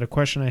jump, but a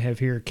question I have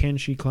here, can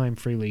she climb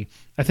freely?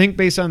 I think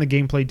based on the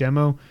gameplay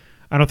demo,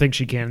 I don't think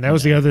she can. That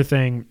was the other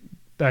thing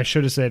that I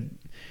should have said.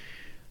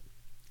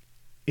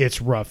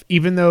 It's rough.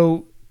 Even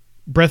though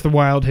Breath of the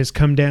Wild has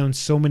come down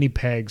so many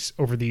pegs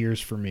over the years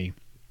for me,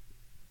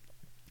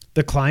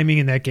 the climbing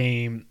in that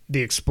game,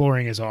 the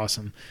exploring is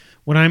awesome.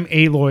 When I'm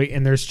Aloy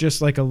and there's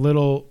just like a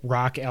little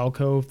rock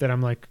alcove that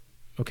I'm like,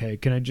 okay,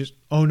 can I just,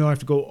 oh no, I have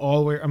to go all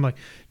the way. I'm like,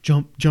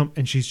 jump,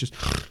 and she's just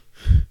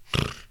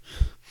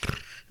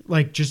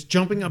like just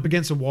jumping up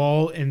against a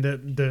wall, and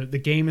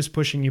the game is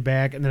pushing you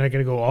back, and then I got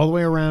to go all the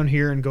way around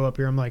here and go up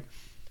here. I'm like,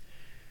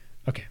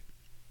 okay.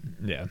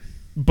 Yeah.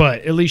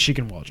 But at least she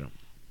can wall jump.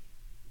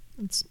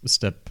 It's a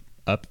step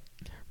up.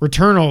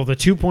 Returnal, the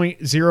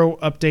 2.0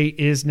 update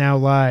is now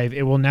live.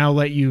 It will now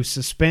let you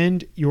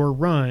suspend your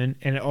run,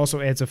 and it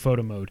also adds a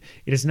photo mode.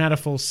 It is not a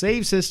full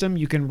save system.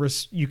 You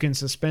can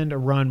suspend a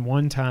run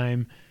one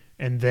time,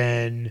 and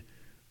then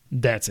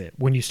that's it.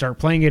 When you start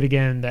playing it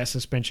again, that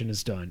suspension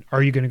is done.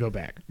 Are you going to go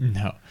back?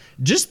 No.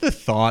 Just the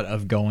thought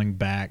of going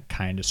back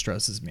kind of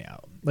stresses me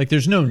out. Like,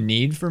 there's no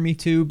need for me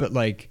to, but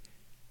like,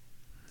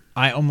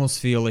 I almost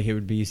feel like it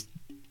would be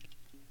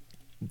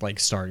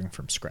like starting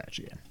from scratch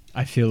again.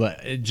 I feel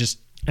like it just,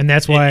 and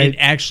that's why it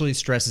actually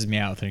stresses me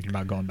out thinking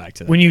about going back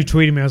to that. When you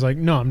tweeted me, I was like,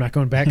 no, I'm not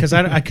going back, because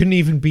I couldn't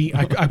even be.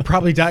 I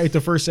probably died at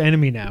the first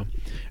enemy now.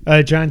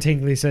 John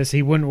Tingley says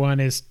he wouldn't want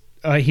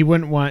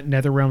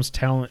NetherRealm's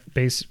talent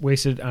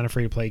wasted on a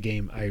free to play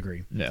game. I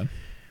agree. Yeah.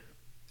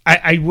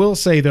 I will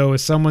say though,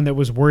 as someone that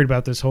was worried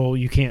about this whole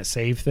you can't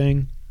save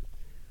thing,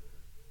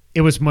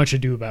 it was much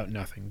ado about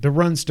nothing. The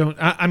runs don't.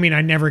 I mean,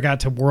 I never got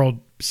to World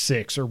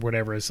 6 or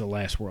whatever is the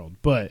last world,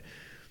 but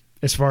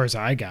as far as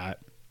I got,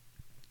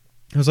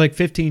 it was like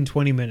 15,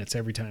 20 minutes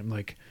every time.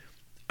 Like,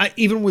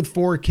 even with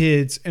 4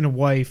 kids and a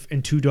wife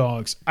and 2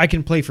 dogs, I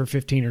can play for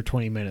 15 or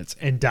 20 minutes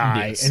and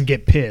die and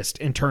get pissed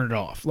and turn it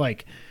off.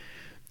 Like,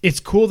 it's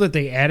cool that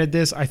they added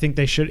this. I think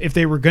they should, if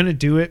they were going to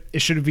do it,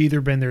 it should have either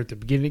been there at the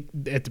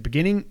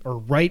beginning or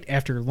right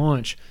after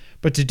launch.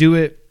 But to do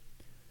it,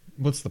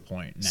 what's the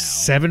point now?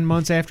 7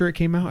 months after it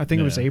came out, I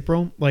think it was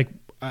April. Like,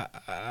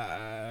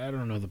 I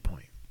don't know the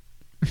point.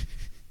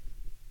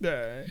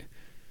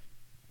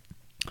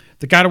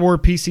 The God of War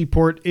PC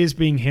port is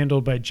being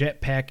handled by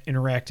Jetpack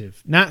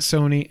Interactive, not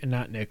Sony and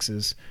not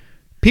Nix's.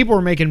 People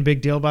were making a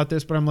big deal about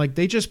this, but I'm like,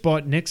 they just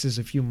bought Nix's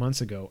a few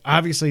months ago.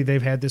 Obviously,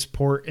 they've had this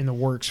port in the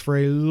works for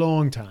a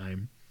long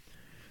time.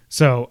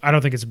 So I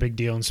don't think it's a big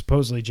deal, and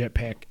supposedly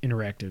Jetpack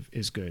Interactive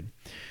is good.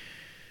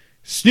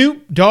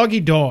 Snoop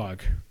Doggy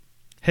Dogg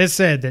has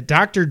said that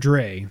Dr.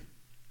 Dre,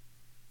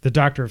 the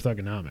doctor of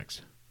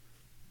thugonomics,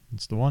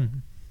 it's the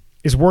one,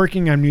 is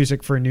working on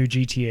music for a new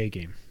GTA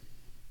game.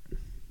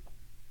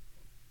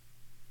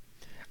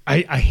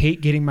 I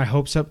hate getting my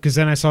hopes up because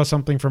then I saw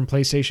something from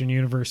PlayStation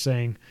Universe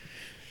saying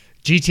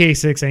GTA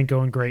 6 ain't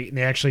going great, and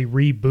they actually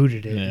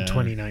rebooted it in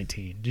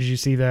 2019. Did you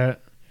see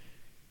that?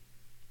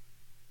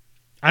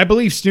 I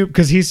believe Snoop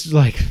because he's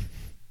like,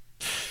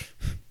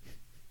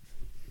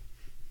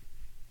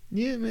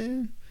 yeah,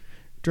 man,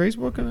 Dre's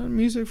working on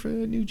music for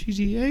the new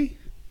GTA.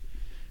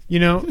 You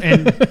know,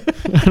 and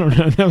I don't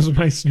know. That was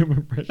my Snoop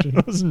impression.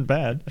 It wasn't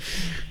bad.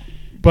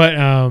 But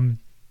I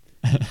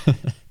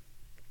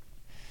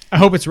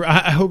hope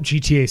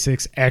GTA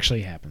 6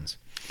 actually happens.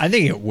 I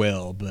think it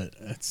will, but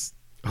it's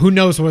Who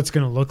knows what it's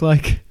going to look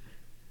like?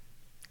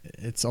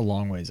 a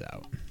long ways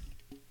out.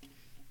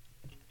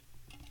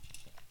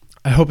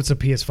 I hope it's a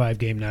PS5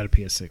 game, not a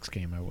PS6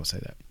 game. I will say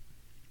that.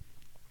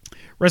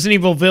 Resident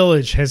Evil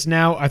Village has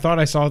now, I thought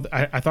I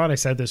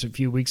said this a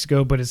few weeks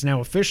ago, but it's now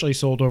officially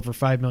sold over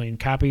 5 million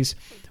copies,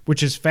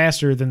 which is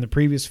faster than the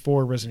previous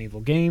 4 Resident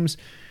Evil games.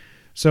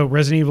 So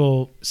Resident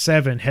Evil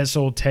 7 has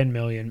sold 10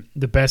 million,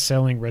 the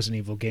best-selling Resident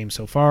Evil game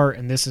so far,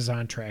 and this is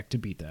on track to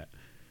beat that.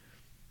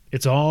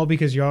 It's all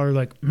because y'all are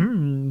like,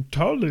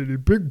 tall lady,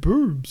 big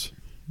boobs.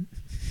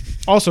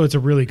 Also, it's a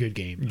really good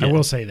game. Yeah. I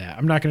will say that.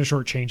 I'm not going to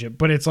shortchange it,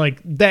 but it's like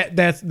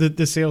that's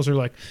the sales are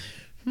like,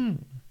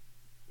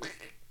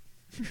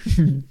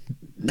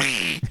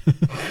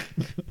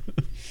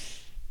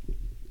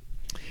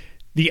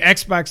 The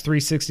Xbox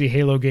 360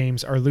 Halo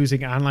games are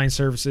losing online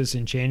services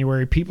in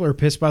January. People are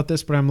pissed about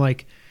this, but I'm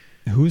like,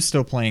 who's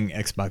still playing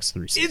Xbox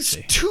 360? It's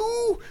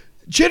 2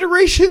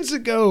 generations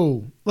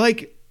ago.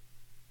 Like,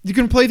 you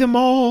can play them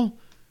all,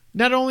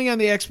 not only on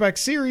the Xbox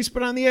Series,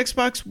 but on the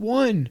Xbox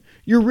One.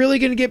 You're really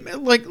going to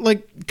get, like a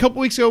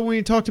couple weeks ago when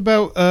we talked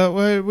about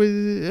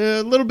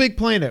Little Big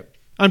Planet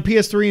on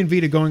PS3 and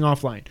Vita going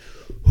offline.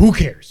 Who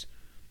cares?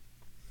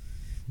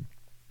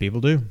 People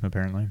do,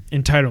 apparently.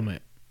 Entitlement.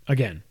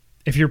 Again,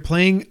 if you're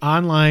playing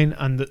online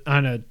on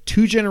a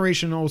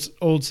 2-generation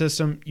old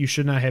system, you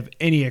should not have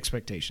any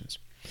expectations.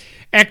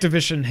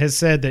 Activision has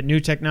said that new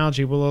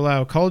technology will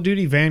allow Call of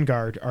Duty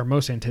Vanguard, our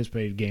most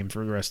anticipated game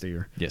for the rest of the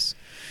year, yes,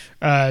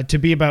 to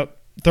be about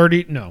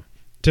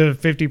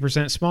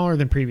 50% smaller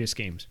than previous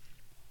games.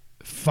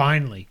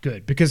 Finally,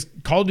 good, because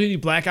Call of Duty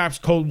Black Ops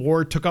Cold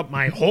War took up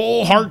my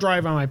whole hard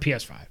drive on my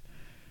PS5,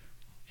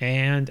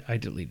 and I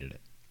deleted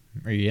it.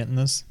 Are you getting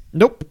this?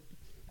 Nope.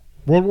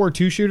 World War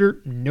II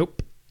shooter?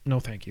 Nope. No,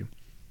 thank you.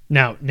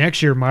 Now,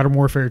 next year, Modern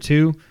Warfare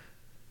 2,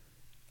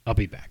 I'll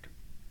be back.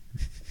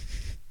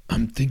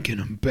 I'm thinking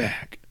I'm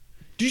back.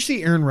 Did you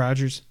see Aaron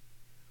Rodgers?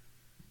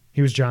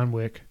 He was John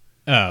Wick.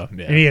 Oh,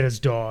 yeah. And he had his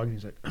dog.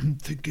 He's like, I'm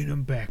thinking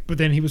I'm back. But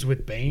then he was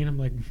with Bane. I'm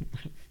like,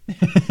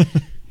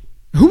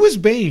 who was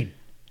Bane?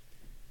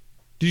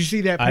 Did you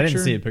see that picture? I didn't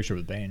see a picture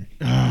with Bane.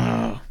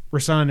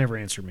 Rasan never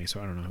answered me,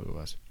 so I don't know who it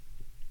was.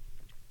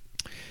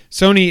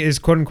 Sony is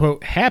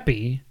quote-unquote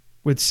happy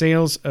with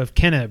sales of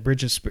Kena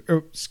Bridge of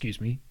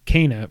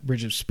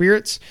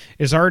Spirits.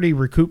 Has already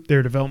recouped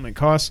their development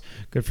costs.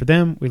 Good for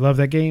them. We love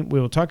that game. We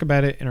will talk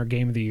about it in our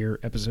Game of the Year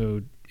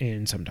episode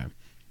in some time.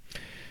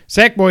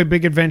 Sackboy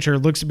Big Adventure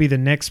looks to be the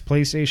next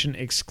PlayStation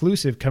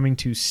exclusive coming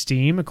to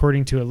Steam,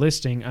 according to a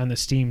listing on the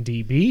Steam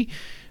DB,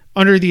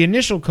 under the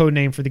initial code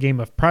name for the game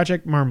of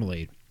Project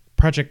Marmalade.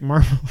 Project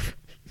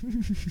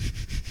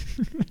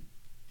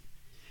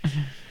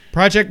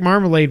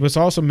Marmalade was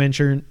also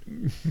mentioned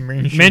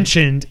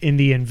in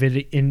the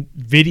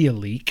NVIDIA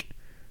leak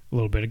a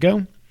little bit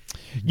ago.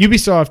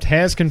 Ubisoft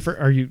has confirmed.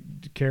 Are you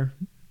care?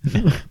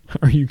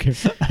 Are you care?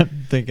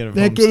 I'm thinking of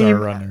that Homestar game,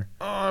 Runner.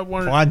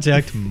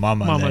 Project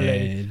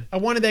Marmalade. I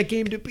wanted that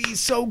game to be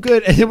so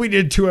good, and then we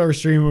did a 2-hour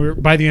stream.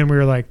 By the end, we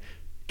were like,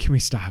 "Can we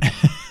stop?"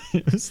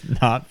 It was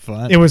not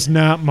fun. It was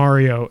not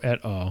Mario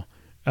at all.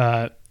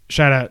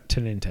 Shout out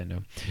to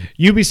Nintendo.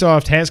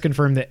 Ubisoft has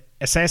confirmed that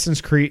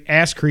Assassin's Creed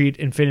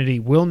Infinity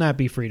will not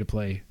be free to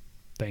play.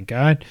 Thank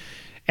God.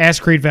 Assassin's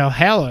Creed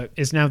Valhalla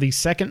is now the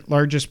second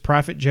largest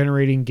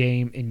profit-generating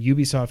game in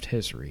Ubisoft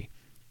history.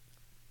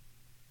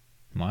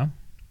 Wow.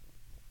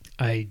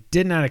 I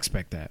did not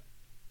expect that,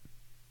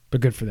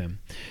 but good for them.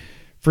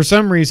 For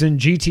some reason,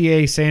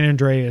 GTA San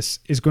Andreas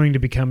is going to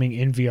be coming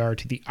in VR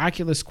to the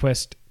Oculus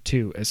Quest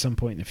 2 at some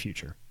point in the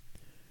future.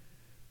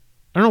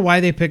 I don't know why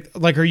they picked,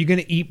 like, are you going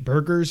to eat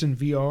burgers in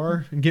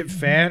VR and get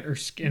fat, or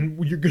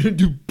and you're going to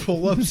do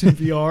pull-ups in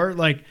VR?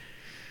 Like,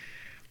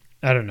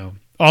 I don't know.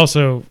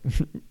 Also,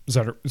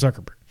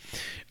 Zuckerberg.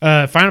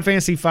 Final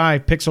Fantasy V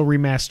Pixel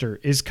Remaster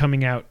is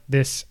coming out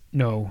this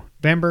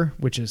November,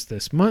 which is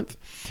this month.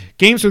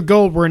 Games with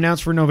Gold were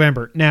announced for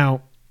November.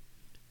 Now,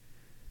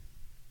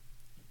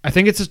 I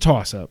think it's a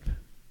toss-up.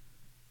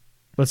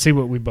 Let's see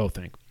what we both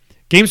think.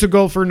 Games with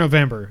Gold for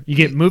November. You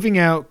get Moving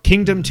Out,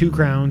 Kingdom 2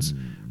 Crowns,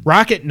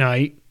 Rocket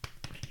Knight.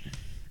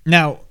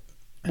 Now,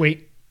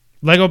 wait.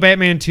 Lego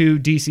Batman 2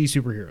 DC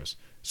Superheroes.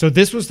 So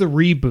this was the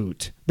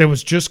reboot that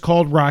was just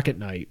called Rocket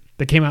Knight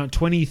that came out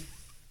in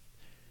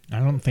I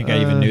don't think I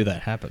even knew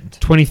that happened.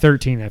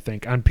 2013, I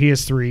think, on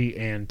PS3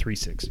 and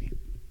 360.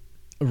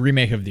 A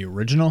remake of the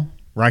original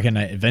Rocket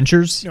Knight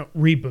Adventures? No,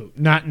 reboot.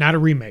 Not a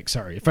remake,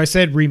 sorry. If I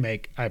said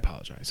remake, I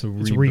apologize. So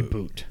it's a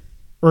reboot.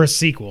 or a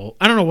sequel.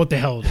 I don't know what the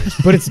hell it is,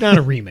 but it's not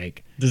a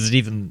remake. Does it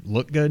even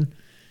look good?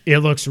 It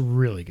looks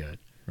really good.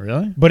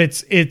 Really? But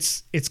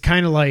it's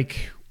kind of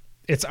like,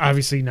 it's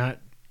obviously not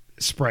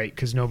Sprite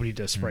because nobody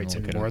does sprites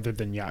anymore other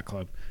than Yacht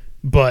Club.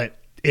 But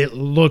it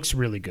looks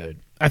really good.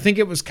 I think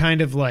it was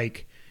kind of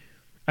like,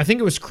 I think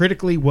it was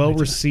critically well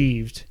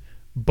received,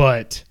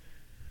 but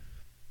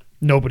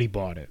nobody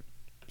bought it.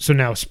 So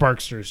now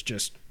Sparkster's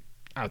just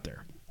out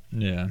there.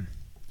 Yeah.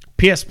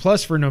 PS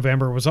Plus for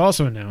November was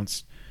also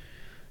announced.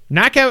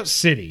 Knockout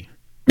City.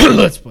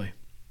 Let's play.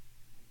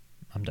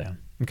 I'm down.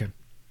 Okay.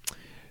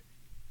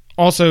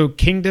 Also,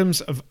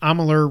 Kingdoms of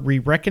Amalur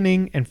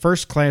Re-Reckoning and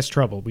First Class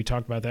Trouble. We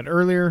talked about that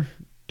earlier.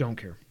 Don't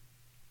care.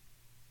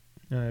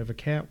 I have a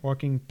cat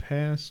walking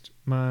past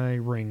my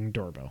Ring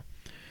doorbell.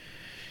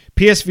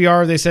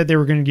 PSVR, they said they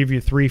were going to give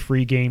you 3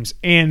 free games,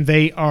 and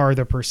they are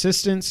The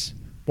Persistence,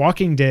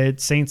 Walking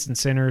Dead, Saints and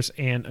Sinners,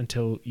 and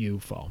Until You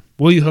Fall.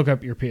 Will you hook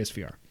up your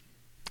PSVR?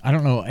 I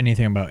don't know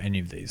anything about any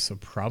of these, so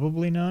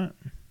probably not.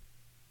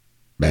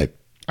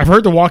 I've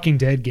heard the Walking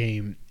Dead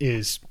game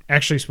is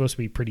actually supposed to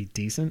be pretty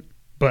decent,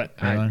 but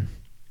Really?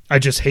 I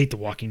just hate the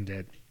Walking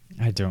Dead,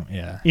 I don't,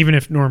 yeah. even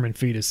if Norman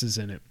Fetus is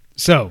in it.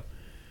 So,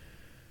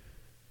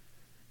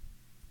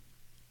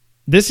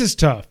 this is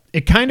tough.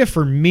 It kind of,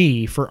 for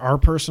me, for our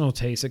personal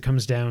taste, it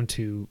comes down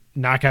to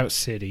Knockout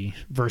City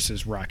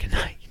versus Rocket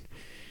Knight.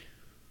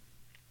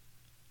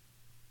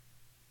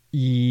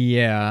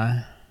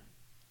 Yeah.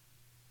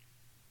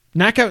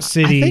 Knockout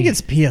City. I think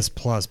it's PS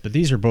Plus, but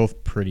these are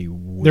both pretty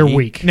weak. They're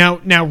weak.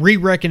 Now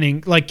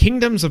Re-Reckoning, like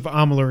Kingdoms of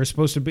Amalur is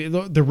supposed to be,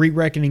 the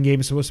Re-Reckoning game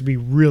is supposed to be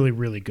really,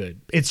 really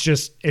good. It's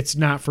just, it's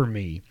not for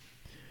me.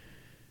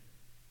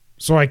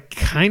 So I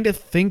kind of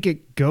think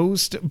it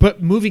goes to,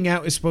 but Moving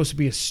Out is supposed to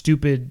be a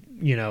stupid,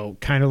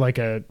 kind of like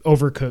a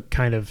Overcooked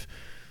kind of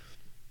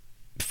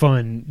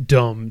fun,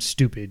 dumb,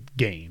 stupid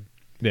game.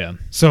 Yeah.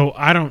 So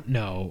I don't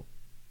know.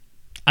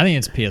 I think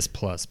it's PS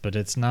Plus, but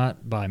it's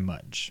not by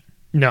much.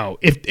 No,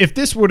 if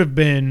this would have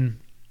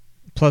been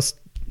Plus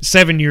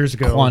 7 years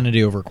ago.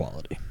 quantity over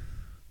quality.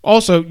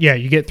 Also, yeah,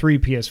 you get 3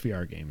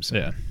 PSVR games.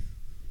 Yeah.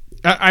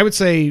 I would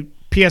say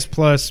PS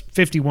Plus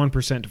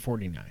 51% to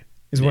 49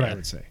 is what I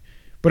would say.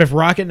 But if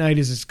Rocket Knight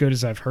is as good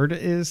as I've heard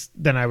it is,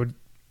 then I would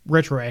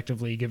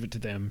retroactively give it to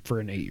them for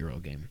an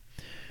 8-year-old game.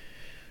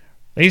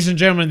 Ladies and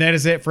gentlemen, that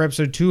is it for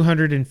episode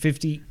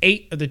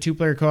 258 of the Two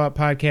Player Co-op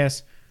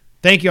Podcast.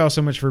 Thank you all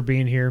so much for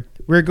being here.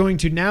 We're going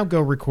to now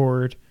go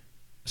record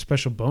a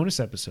special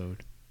bonus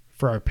episode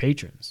for our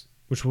patrons,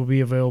 which will be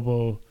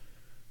available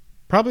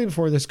probably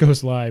before this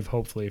goes live,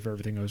 hopefully, if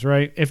everything goes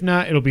right. If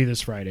not, it'll be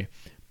this Friday.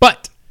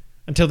 But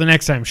until the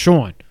next time,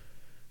 Sean,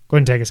 go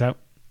ahead and take us out.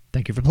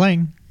 Thank you for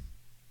playing.